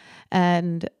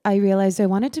 And I realized I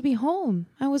wanted to be home.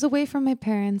 I was away from my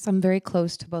parents. I'm very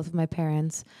close to both of my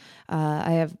parents.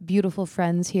 I have beautiful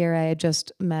friends here. I had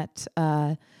just met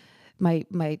my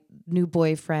new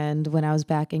boyfriend when I was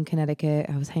back in Connecticut.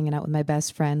 I was hanging out with my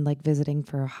best friend, like visiting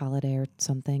for a holiday or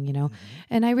something, Mm-hmm.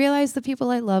 And I realized the people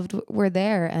I loved were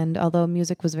there. And although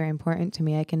music was very important to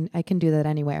me, I can do that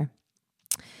anywhere.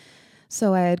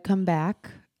 So I had come back,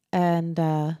 and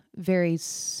very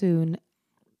soon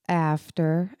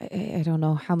after, I don't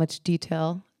know how much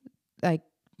detail.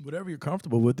 Whatever you're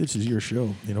comfortable with, this is your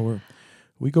show.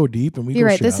 We go deep and we You're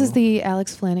go right. shallow. This is the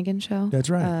Alex Flanigan show. That's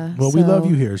right. Well, we love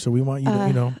you here, so we want you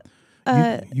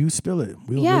to, you spill it.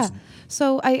 We'll Yeah. listen.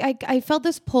 So I felt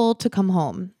this pull to come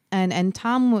home, and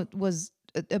Tom was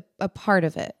a part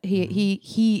of it.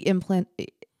 He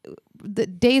the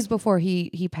days before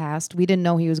he passed. We didn't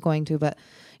know he was going to, but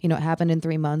it happened in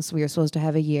 3 months. We were supposed to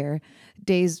have a year.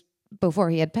 Days before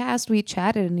he had passed, we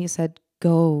chatted, and he said,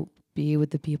 "Go be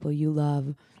with the people you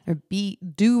love, or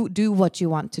do what you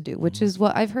want to do," which is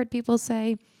what I've heard people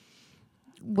say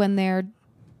when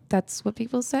that's what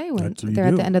people say when they're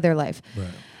at the end of their life.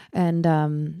 Right.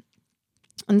 And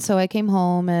so I came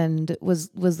home and was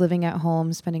living at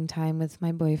home, spending time with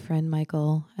my boyfriend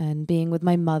Michael, and being with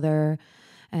my mother,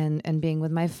 and being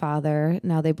with my father.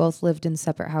 Now they both lived in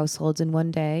separate households in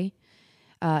one day.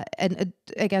 And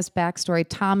I guess backstory: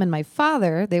 Tom and my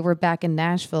father, they were back in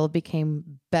Nashville,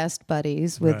 became best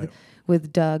buddies with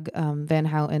Doug Van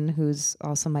Houten, who's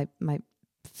also my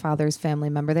father's family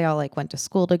member. They all went to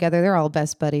school together. They're all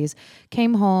best buddies.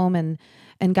 Came home and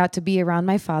got to be around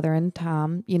my father and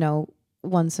Tom,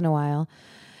 once in a while.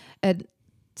 And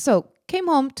so came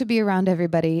home to be around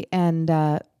everybody. And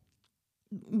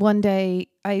one day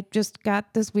I just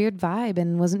got this weird vibe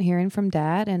and wasn't hearing from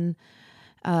Dad. And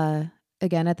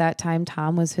again, at that time,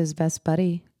 Tom was his best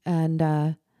buddy. And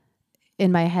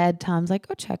in my head, Tom's like,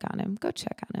 go check on him.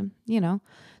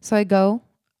 So I go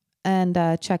and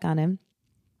check on him.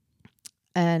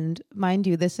 And mind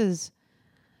you, this is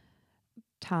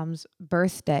Tom's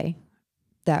birthday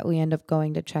that we end up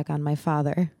going to check on my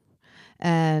father.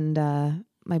 And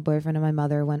my boyfriend and my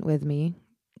mother went with me,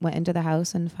 went into the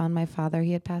house and found my father.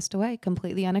 He had passed away,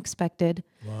 completely unexpected.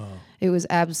 Wow. It was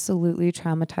absolutely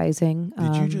traumatizing.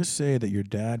 Did you just say that your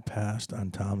dad passed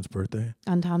on Tom's birthday?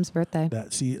 On Tom's birthday.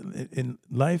 In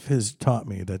life has taught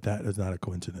me that is not a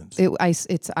coincidence.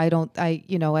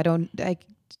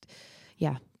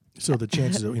 Yeah. So the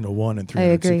chances of 1 in 360. I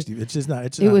agree. It's just not.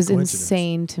 It was a coincidence.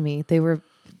 insane to me. There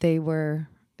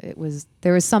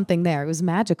was something there. It was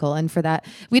magical, and for that,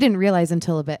 we didn't realize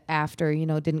until a bit after.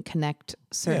 Didn't connect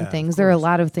certain things. There are a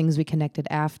lot of things we connected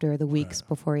after the weeks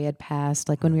before he had passed.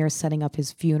 Like when we were setting up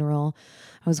his funeral,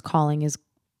 I was calling his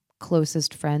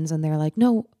closest friends, and they're like,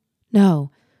 "No,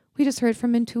 we just heard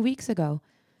from him 2 weeks ago."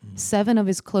 7 of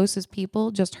his closest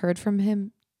people just heard from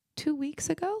him 2 weeks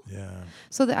ago. Yeah.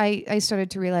 So that I started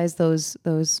to realize those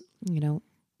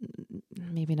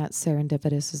maybe not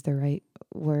serendipitous is the right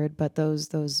word, but those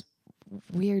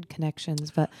weird connections.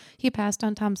 But he passed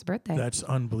on Tom's birthday. That's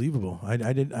unbelievable. I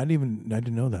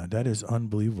didn't know that. That is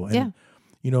unbelievable. And,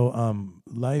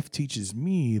 life teaches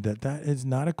me that is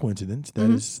not a coincidence.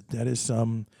 That is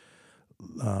some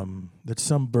that's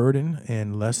some burden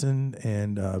and lesson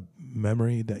and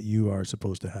memory that you are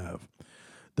supposed to have.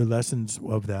 The lessons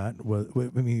of that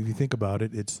if you think about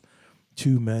it, it's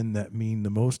 2 men that mean the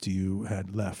most to you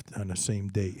had left on the same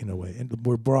date in a way, and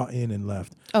were brought in and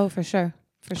left. Oh, for sure.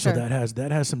 So that has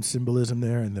some symbolism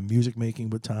there, and the music making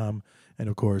with Tom, and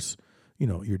of course,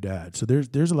 your dad. So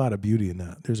there's a lot of beauty in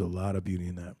that. There's a lot of beauty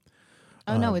in that.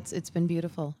 Oh no, it's been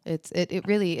beautiful. It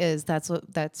really is. That's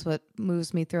what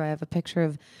moves me through. I have a picture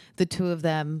of the 2 of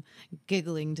them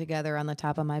giggling together on the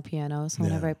top of my piano. So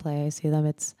whenever I play, I see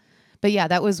them. But yeah,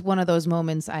 that was one of those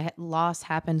moments. Loss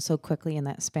happened so quickly in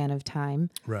that span of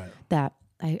time. Right. That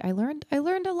I learned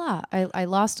a lot. I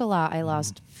lost a lot. I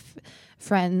lost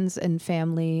friends and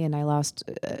family, and I lost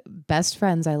best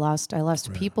friends. I lost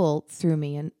people through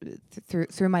me, and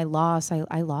through my loss,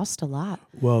 I lost a lot.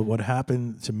 Well, what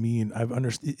happened to me, and I've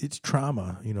understood, it's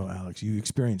trauma. Alex, you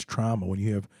experience trauma when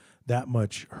you have that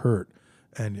much hurt.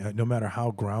 And no matter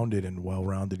how grounded and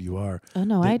well-rounded you are,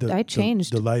 I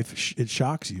changed. The life it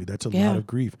shocks you. That's a lot of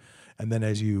grief. And then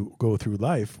as you go through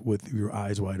life with your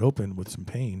eyes wide open with some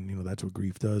pain, that's what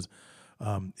grief does.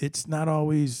 It's not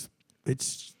always,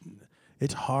 it's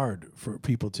hard for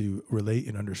people to relate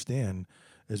and understand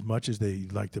as much as they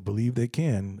like to believe they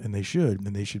can, and they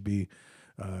should be,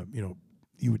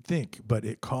 you would think, but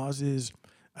it causes,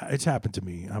 it's happened to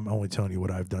me. I'm only telling you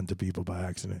what I've done to people by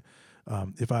accident.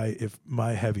 If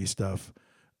my heavy stuff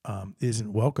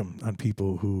isn't welcome on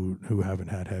people who haven't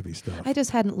had heavy stuff. I just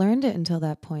hadn't learned it until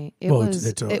that point. It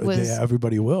was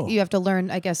everybody will. You have to learn,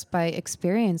 I guess, by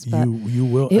experience. But you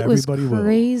will. It Everybody was will.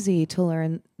 crazy to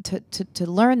learn to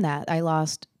learn that. I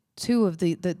lost two of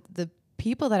the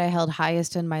people that I held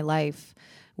highest in my life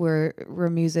were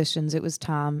musicians. It was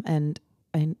Tom and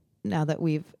now that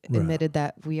we've admitted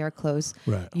that we are close,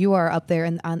 you are up there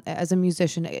and as a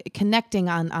musician, connecting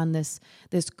on this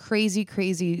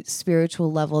crazy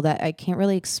spiritual level that I can't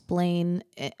really explain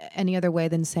any other way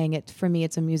than saying it. For me,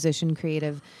 it's a musician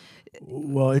creative.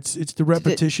 Well, it's the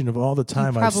repetition of all the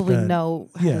time I spent. You probably know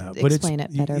how to explain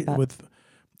it better. But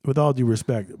with all due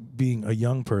respect, being a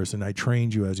young person, I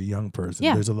trained you as a young person.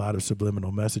 Yeah. There's a lot of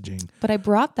subliminal messaging. But I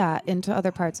brought that into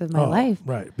other parts of my life.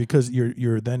 Right, because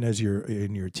you're then, as you're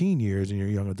in your teen years and your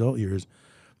young adult years,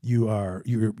 your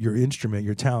instrument,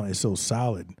 your talent is so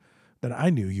solid that I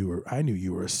knew you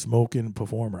were a smoking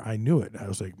performer. I knew it. I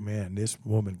was like, man, this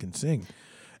woman can sing.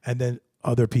 And then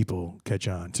other people catch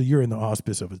on. So you're in the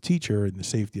auspice of a teacher and the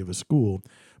safety of a school,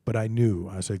 but I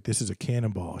was like, this is a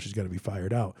cannonball. She's got to be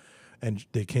fired out. And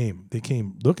they came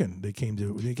looking.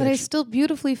 But I still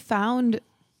beautifully found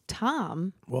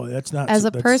Tom. Well, that's not as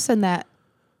a person that's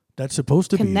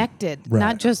supposed to connected, be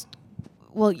not just.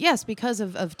 Well, yes, because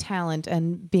of talent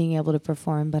and being able to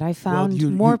perform. But I found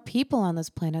more people on this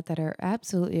planet that are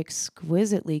absolutely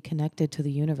exquisitely connected to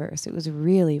the universe. It was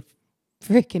really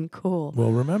freaking cool. Well,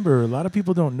 remember, a lot of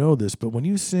people don't know this, but when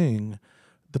you sing,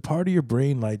 the part of your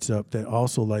brain lights up that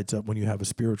also lights up when you have a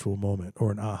spiritual moment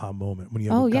or an aha moment. When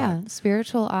you have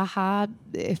spiritual aha,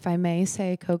 if I may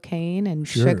say, cocaine and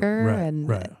sugar and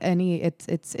any.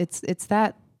 It's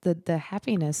that the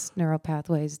happiness neural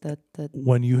pathways that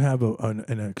when you have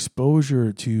an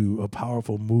exposure to a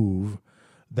powerful move,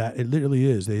 that it literally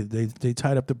is. They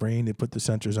tied up the brain, they put the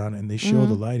sensors on it, and they show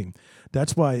the lighting.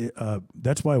 That's why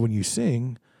when you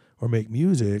sing or make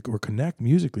music or connect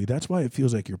musically, that's why it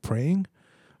feels like you're praying.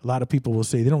 A lot of people will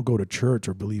say they don't go to church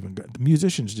or believe in God. The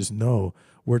musicians just know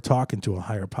we're talking to a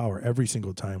higher power every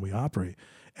single time we operate.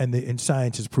 And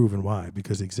science has proven why,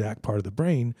 because the exact part of the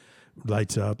brain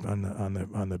lights up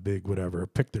on the big whatever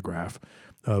pictograph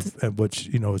of which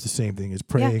is the same thing as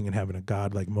praying and having a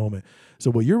godlike moment. So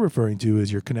what you're referring to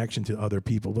is your connection to other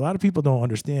people. A lot of people don't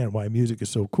understand why music is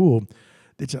so cool.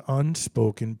 It's an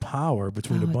unspoken power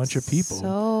between a bunch of people.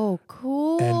 So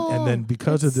cool. And then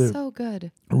because of the so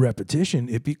good repetition,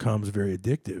 it becomes very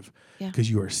addictive because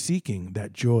you are seeking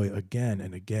that joy again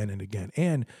and again and again.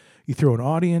 And you throw an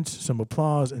audience, some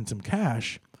applause, and some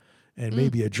cash, and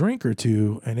maybe a drink or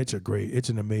two, and it's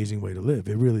an amazing way to live.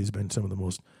 It really has been some of the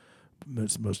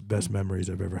most best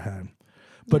memories I've ever had.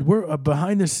 But we're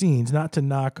behind the scenes, not to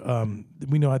knock. I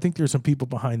think there's some people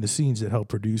behind the scenes that help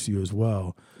produce you as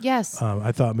well. Yes.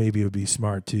 I thought maybe it would be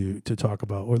smart to talk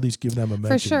about, or at least give them a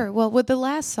mention. For sure. Well, with the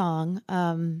last song,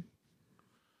 Gonna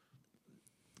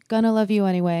Love You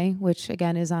Anyway, which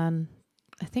again is on,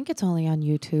 I think it's only on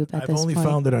YouTube at this point. I've only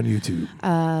found it on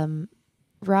YouTube.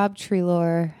 Rob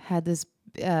Treelor had this.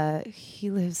 He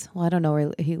lives. Well, I don't know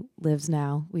where he lives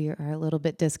now. We are a little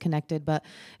bit disconnected, but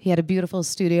he had a beautiful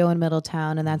studio in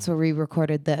Middletown, and that's where we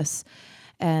recorded this.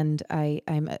 And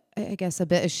I'm I guess a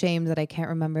bit ashamed that I can't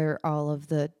remember all of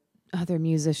the other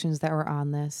musicians that were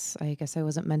on this. I guess I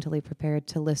wasn't mentally prepared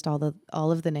to list all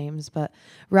of the names, but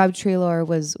Rob Treelor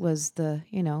was the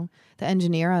the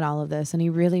engineer on all of this, and he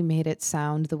really made it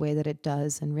sound the way that it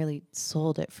does, and really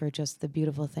sold it for just the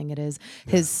beautiful thing it is.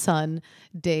 Yeah. His son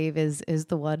Dave is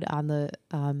the one on the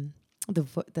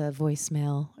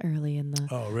voicemail early in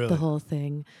the whole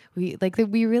thing.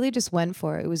 We really just went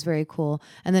for it. It was very cool.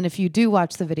 And then if you do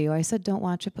watch the video, I said don't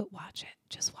watch it, but watch it.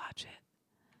 Just watch it.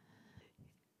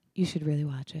 You should really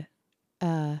watch it.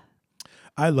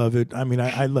 I love it. I mean,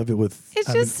 I love it with.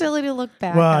 It's silly to look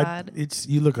back on.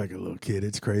 You look like a little kid.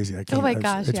 It's crazy. I can't. Oh my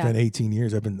gosh! It's been 18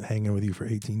 years. I've been hanging with you for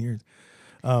 18 years.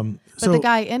 But the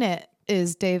guy in it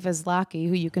is Dave Vizlaki,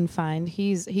 who you can find.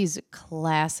 He's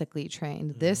classically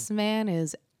trained. This man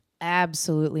is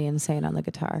absolutely insane on the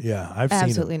guitar. Yeah, I've seen him.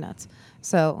 Absolutely nuts.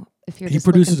 So if you're just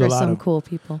looking for some cool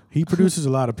people, he produces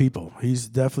a lot of people. He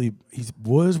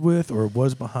was with or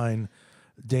was behind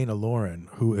Dana Lauren,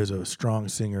 who is a strong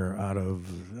singer out of,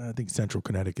 I think, Central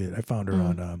Connecticut. I found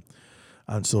her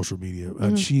on social media.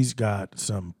 She's got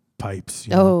some pipes.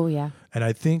 You know? Oh yeah. And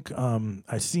I think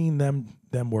I seen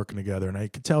them working together, and I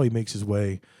could tell he makes his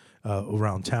way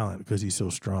around talent because he's so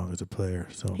strong as a player.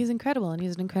 So He's incredible, and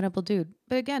he's an incredible dude.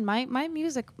 But again, my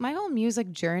whole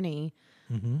music journey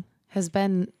has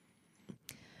been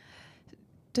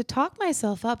to talk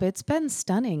myself up. It's been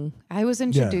stunning. I was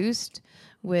introduced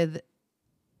with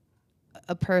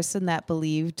a person that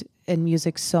believed in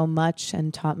music so much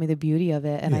and taught me the beauty of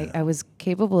it, and I was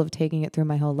capable of taking it through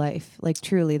my whole life. Like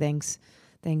truly, thanks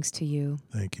to you.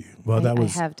 Thank you. Well, I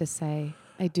have to say,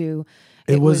 I do.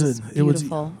 It was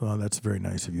beautiful. Well, that's very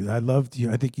nice of you. I loved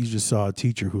you. I think you just saw a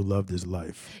teacher who loved his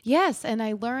life. Yes, and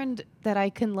I learned that I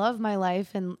can love my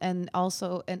life and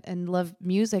also and love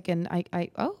music, and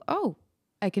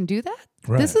I can do that.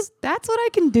 Right. That's what I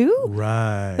can do.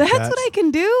 Right. That's what I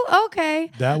can do.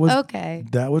 Okay. That was okay.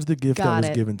 That was the gift Got that was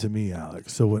it. given to me,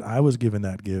 Alex. So when I was given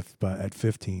that gift at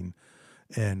 15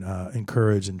 and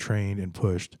encouraged and trained and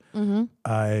pushed,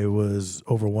 I was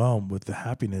overwhelmed with the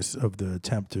happiness of the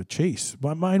attempt to chase.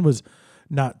 Mine was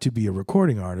not to be a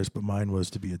recording artist, but mine was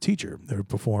to be a teacher, a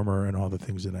performer, and all the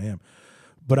things that I am.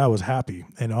 But I was happy,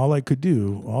 and all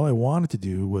I wanted to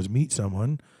do was meet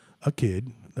someone, a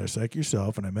kid that's like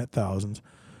yourself, and I met thousands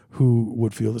who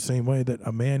would feel the same way that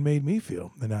a man made me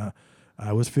feel. And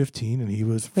I was 15 and he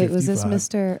was 55. Wait, was this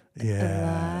Mr.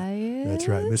 Yeah, Elias? that's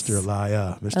right, Mr.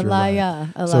 Elia.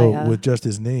 Elia. So with just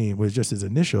his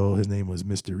initial, his name was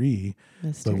Mr. E,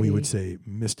 Mr. but we E. would say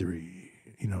Mystery.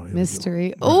 You know, Mystery.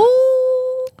 Right.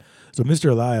 Oh. So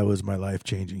Mr. Elia was my life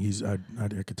changing. I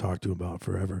could talk to him about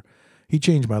forever. He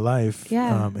changed my life,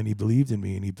 and he believed in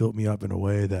me, and he built me up in a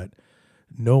way that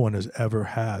no one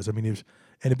has. I mean,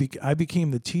 I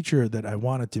became the teacher that I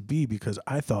wanted to be because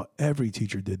I thought every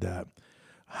teacher did that.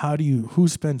 Who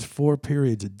spends 4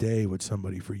 periods a day with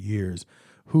somebody for years?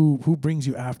 Who brings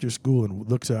you after school and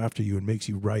looks after you and makes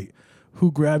you write? Who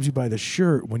grabs you by the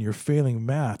shirt when you're failing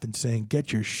math and saying,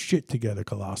 get your shit together,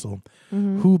 Colossal?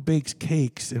 Who bakes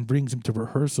cakes and brings them to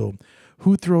rehearsal?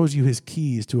 Who throws you his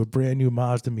keys to a brand new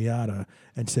Mazda Miata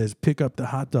and says, pick up the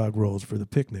hot dog rolls for the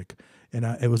picnic? And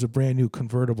it was a brand new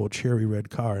convertible cherry red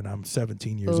car, and I'm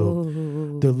 17 years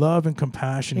old. The love and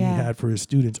compassion he had for his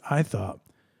students, I thought,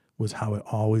 was how it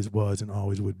always was and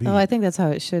always would be. Oh, I think that's how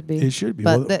it should be. It should be.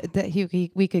 But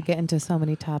we could get into so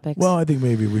many topics. Well, I think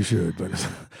maybe we should, but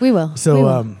we will.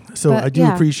 So, But I do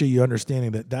appreciate you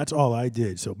understanding that that's all I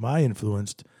did. So my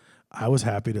influence, I was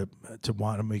happy to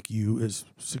want to make you as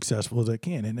successful as I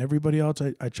can, and everybody else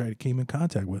I came in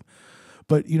contact with.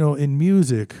 But in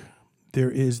music,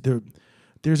 there's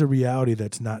a reality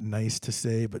that's not nice to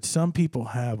say, but some people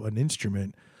have an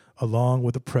instrument along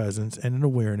with a presence and an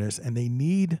awareness, and they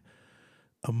need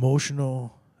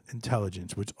emotional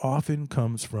intelligence, which often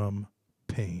comes from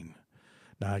pain.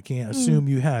 Now, I can't assume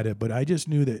you had it, but I just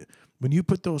knew that when you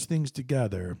put those things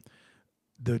together,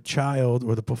 the child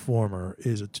or the performer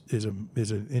is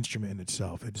an instrument in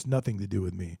itself. It's nothing to do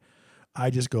with me.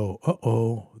 I just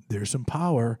go, there's some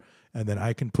power, and then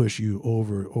I can push you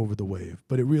over the wave.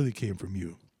 But it really came from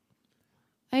you.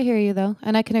 I hear you, though,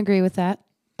 and I can agree with that.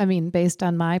 I mean, based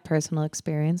on my personal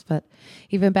experience, but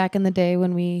even back in the day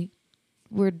when we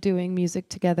were doing music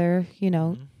together,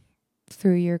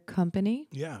 through your company.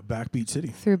 Yeah, BackBeat City.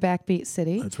 Through BackBeat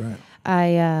City. That's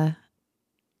right.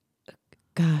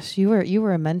 Gosh, you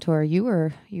were a mentor. You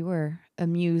were a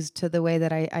muse to the way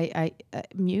that I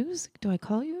muse. Do I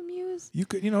call you a muse? You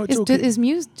could, it's okay. Is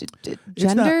muse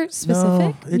gender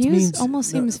specific? No, it muse means,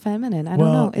 almost seems feminine. I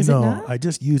well, don't know. Is it not? I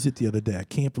just used it the other day. I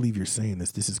can't believe you're saying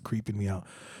this. This is creeping me out.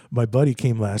 My buddy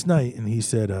came last night and he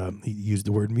said he used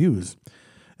the word muse.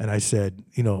 And I said,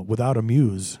 without a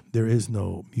muse, there is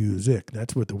no music.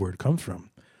 That's what the word comes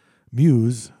from.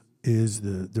 Muse is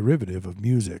the derivative of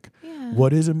music. Yeah.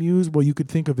 What is a muse? Well, you could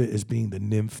think of it as being the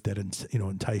nymph that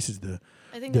entices the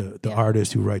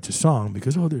artist who writes a song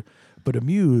because but a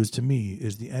muse to me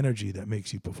is the energy that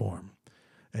makes you perform.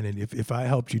 And then if I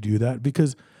helped you do that,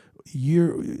 because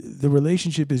the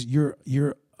relationship is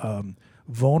you're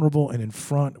vulnerable and in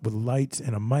front with lights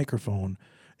and a microphone,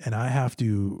 and I have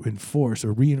to enforce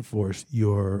or reinforce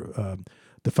your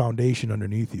the foundation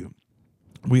underneath you.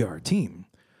 We are a team.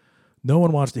 No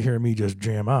one wants to hear me just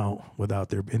jam out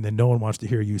and then no one wants to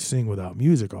hear you sing without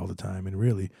music all the time and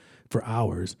really for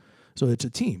hours. So it's a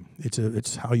team.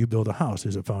 It's how you build a house.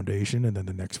 There's a foundation and then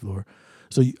the next floor.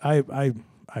 So I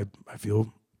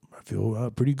feel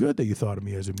pretty good that you thought of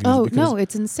me as a muse. Oh no,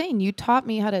 it's insane. You taught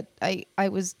me how to. I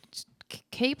was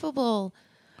capable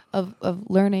of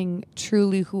learning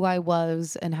truly who I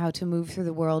was and how to move through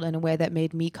the world in a way that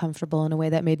made me comfortable, in a way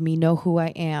that made me know who I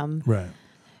am. Right.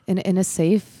 In a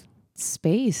safe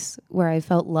space where I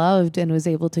felt loved and was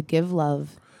able to give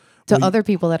love. to Well, other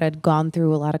people that had gone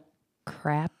through a lot of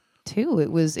crap too.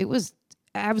 It was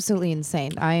absolutely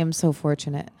insane. I am so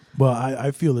fortunate. Well,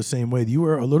 I feel the same way. You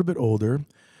were a little bit older,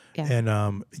 Yeah. and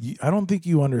I don't think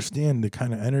you understand the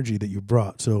kind of energy that you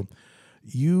brought. So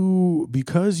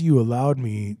because you allowed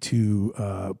me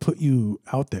to put you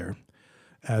out there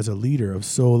as a leader of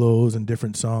solos and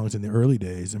different songs in the early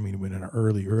days. I mean, when in our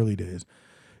early days,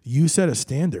 you set a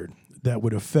standard that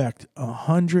would affect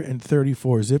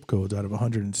 134 zip codes out of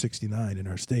 169 in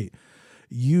our state.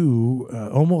 You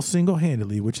almost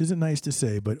single-handedly, which isn't nice to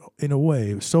say, but in a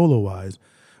way, solo-wise,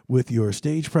 with your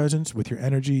stage presence, with your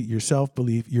energy, your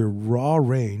self-belief, your raw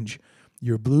range,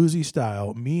 your bluesy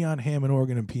style, me on Hammond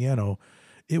organ and piano,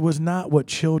 it was not what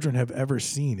children have ever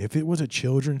seen. If it was a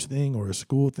children's thing or a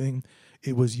school thing,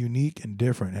 it was unique and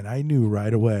different, and I knew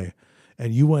right away.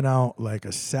 And you went out like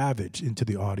a savage into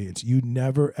the audience. You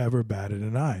never, ever batted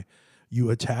an eye. You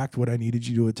attacked what I needed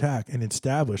you to attack and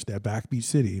established that BackBeat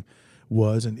City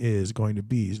was and is going to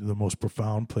be the most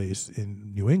profound place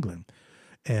in New England.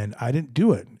 And I didn't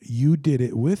do it. You did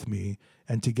it with me,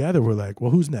 and together we're like,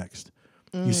 well, who's next?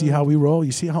 You see how we roll?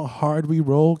 You see how hard we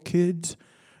roll, kids?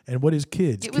 And what is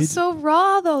kids? It was so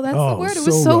raw, though. That's the word. It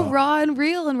was so raw and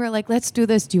real. And we're like, let's do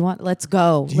this. Let's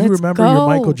go. Do you remember your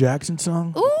Michael Jackson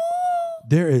song? Ooh.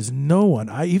 There is no one.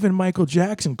 Even Michael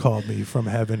Jackson called me from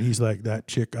heaven. He's like, that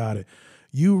chick got it.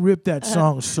 You ripped that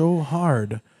song so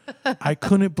hard. I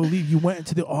couldn't believe you went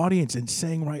into the audience and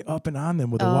sang right up and on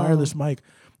them with a wireless mic.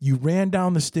 You ran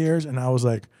down the stairs, and I was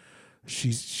like,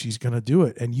 she's gonna do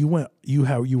it. And you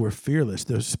were fearless.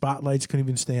 The spotlights couldn't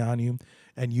even stay on you,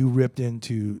 and you ripped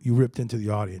into the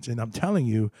audience. And I'm telling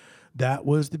you, that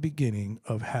was the beginning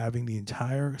of having the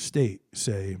entire state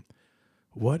say,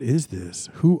 what is this?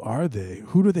 Who are they?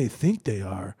 Who do they think they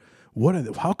are? What are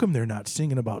they? How come they're not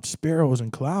singing about sparrows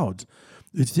and clouds?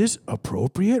 Is this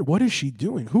appropriate? What is she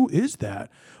doing? Who is that?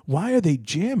 Why are they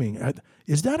jamming?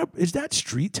 Is that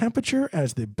Street Temperature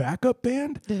as the backup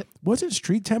band? Wasn't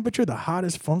Street Temperature the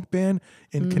hottest funk band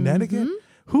in Connecticut?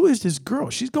 Who is this girl?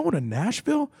 She's going to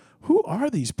Nashville? Who are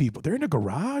these people? They're in a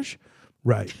garage?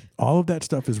 Right. All of that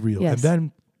stuff is real. Yes. And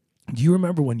then, do you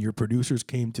remember when your producers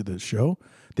came to the show?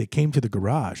 They came to the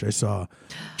garage. I saw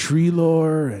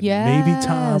Treelor and Maybe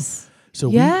Tom. So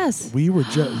we were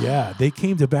just, they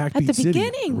came to BackBeat City. At the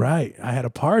beginning. Right. I had a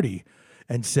party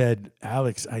and said,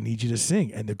 Alex, I need you to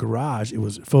sing. And the garage, it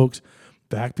was, folks,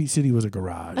 BackBeat City was a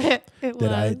garage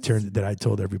that I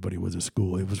told everybody was a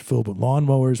school. It was filled with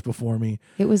lawnmowers before me.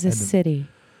 It was a city.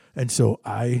 And so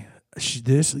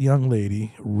this young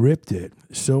lady ripped it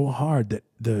so hard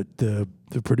that the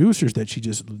producers that she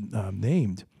just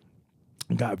named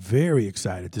got very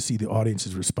excited to see the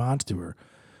audience's response to her.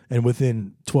 And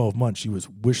within 12 months, she was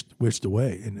wished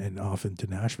away and off into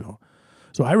Nashville.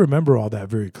 So I remember all that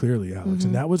very clearly, Alex.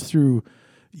 And that was through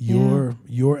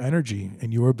your energy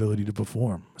and your ability to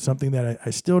perform, something that I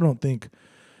still don't think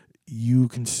you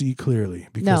can see clearly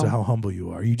because of how humble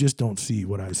you are. You just don't see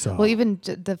what I saw. Well, even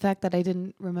the fact that I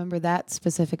didn't remember that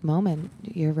specific moment,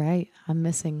 you're right. I'm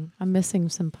missing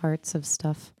some parts of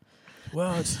stuff.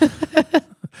 Well, it's...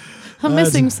 I'm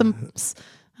missing some.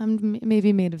 I'm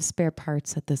maybe made of spare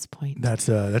parts at this point. That's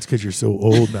because you're so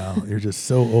old now. You're just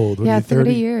so old. When you're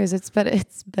 30 years. It's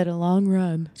been a long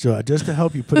run. So just to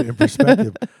help you put it in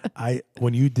perspective,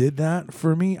 when you did that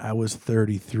for me, I was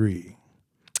 33.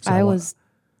 So I was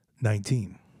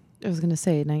 19. I was gonna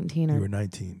say 19 or you were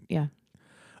 19. Yeah.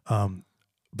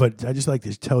 But I just like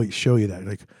to show you that,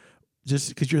 like, just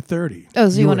because you're 30. Oh,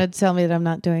 so you want to tell me that I'm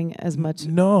not doing as much?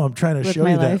 No, I'm trying to show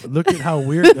you life. that. Look at how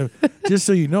weird. Just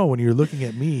so you know, when you're looking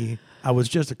at me, I was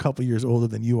just a couple years older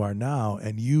than you are now,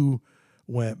 and you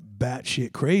went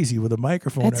batshit crazy with a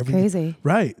microphone. That's crazy.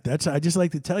 Right. I just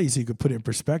like to tell you so you could put it in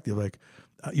perspective. Like,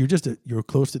 you're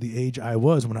close to the age I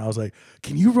was when I was like,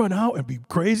 can you run out and be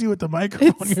crazy with the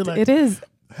microphone? You're like, it is.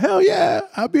 Hell yeah,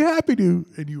 I'd be happy to.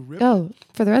 And you rip. Oh,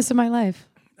 for the rest of my life.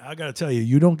 I got to tell you,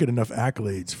 you don't get enough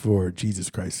accolades for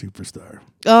Jesus Christ Superstar.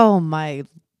 Oh my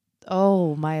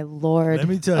Lord. Let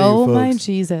me tell you, folks, my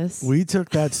Jesus. We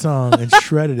took that song and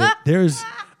shredded it.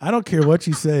 I don't care what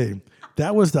you say.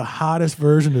 That was the hottest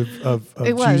version of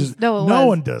it was. Jesus. No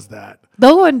one does that.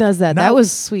 No one does that. Now, that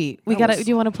was sweet. Do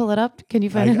you want to pull it up? Can you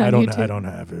find it on YouTube? I don't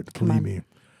have it. Believe me.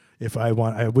 If I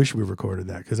want, I wish we recorded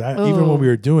that because even when we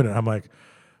were doing it, I'm like,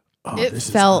 it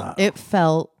felt raw.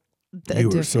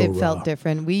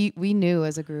 different. We knew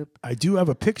as a group. I do have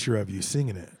a picture of you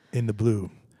singing it in the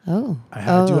blue. Oh,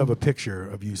 I do have a picture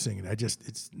of you singing.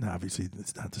 Obviously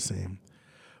it's not the same,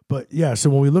 but yeah. So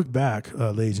when we look back,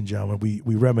 ladies and gentlemen,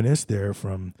 we reminisce there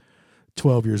from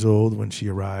 12 years old when she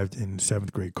arrived in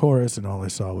 7th grade chorus, and all I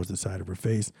saw was the side of her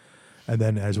face. And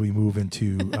then as we move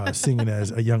into singing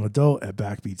as a young adult at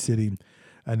BackBeat City,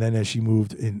 and then as she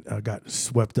moved in, got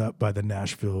swept up by the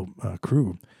Nashville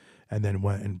crew, and then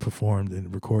went and performed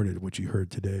and recorded what you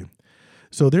heard today.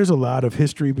 So there's a lot of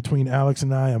history between Alex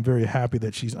and I. I'm very happy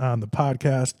that she's on the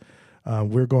podcast.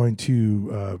 We're going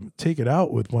to take it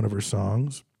out with one of her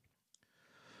songs.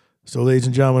 So, ladies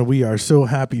and gentlemen, we are so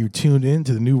happy you tuned in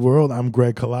to The New World. I'm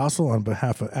Greg Colossale. On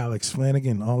behalf of Alex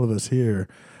Flanigan, all of us here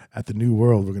at The New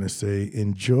World, we're going to say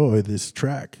enjoy this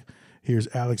track.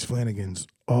 Here's Alex Flanigan's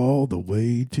All the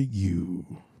Way to You.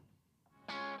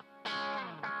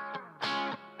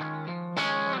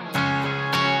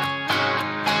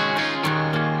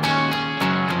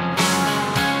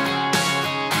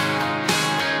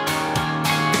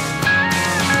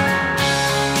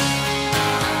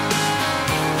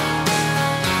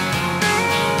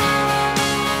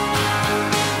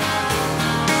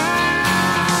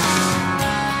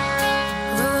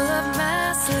 Roll up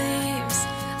my sleeves,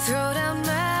 throw down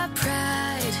my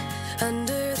pride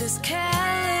under this California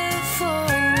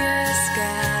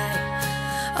sky.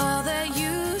 All that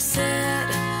you said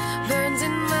burns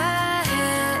in my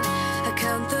head. I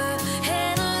count the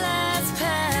headlights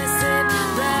passing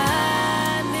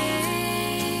by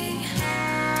me.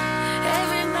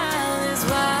 Every mile is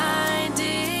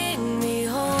winding me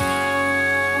home.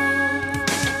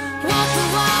 Walk the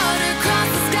water, cross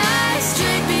the sky,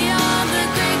 straight beyond the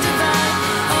great divide,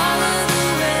 all of the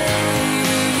way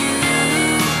to you.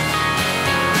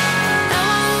 I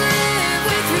won't live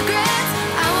with regrets,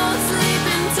 I won't sleep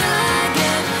until I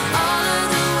get all of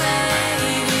the way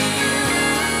to you.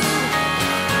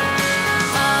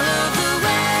 All of the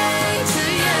way to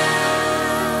you.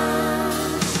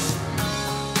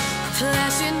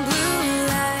 Flashing blue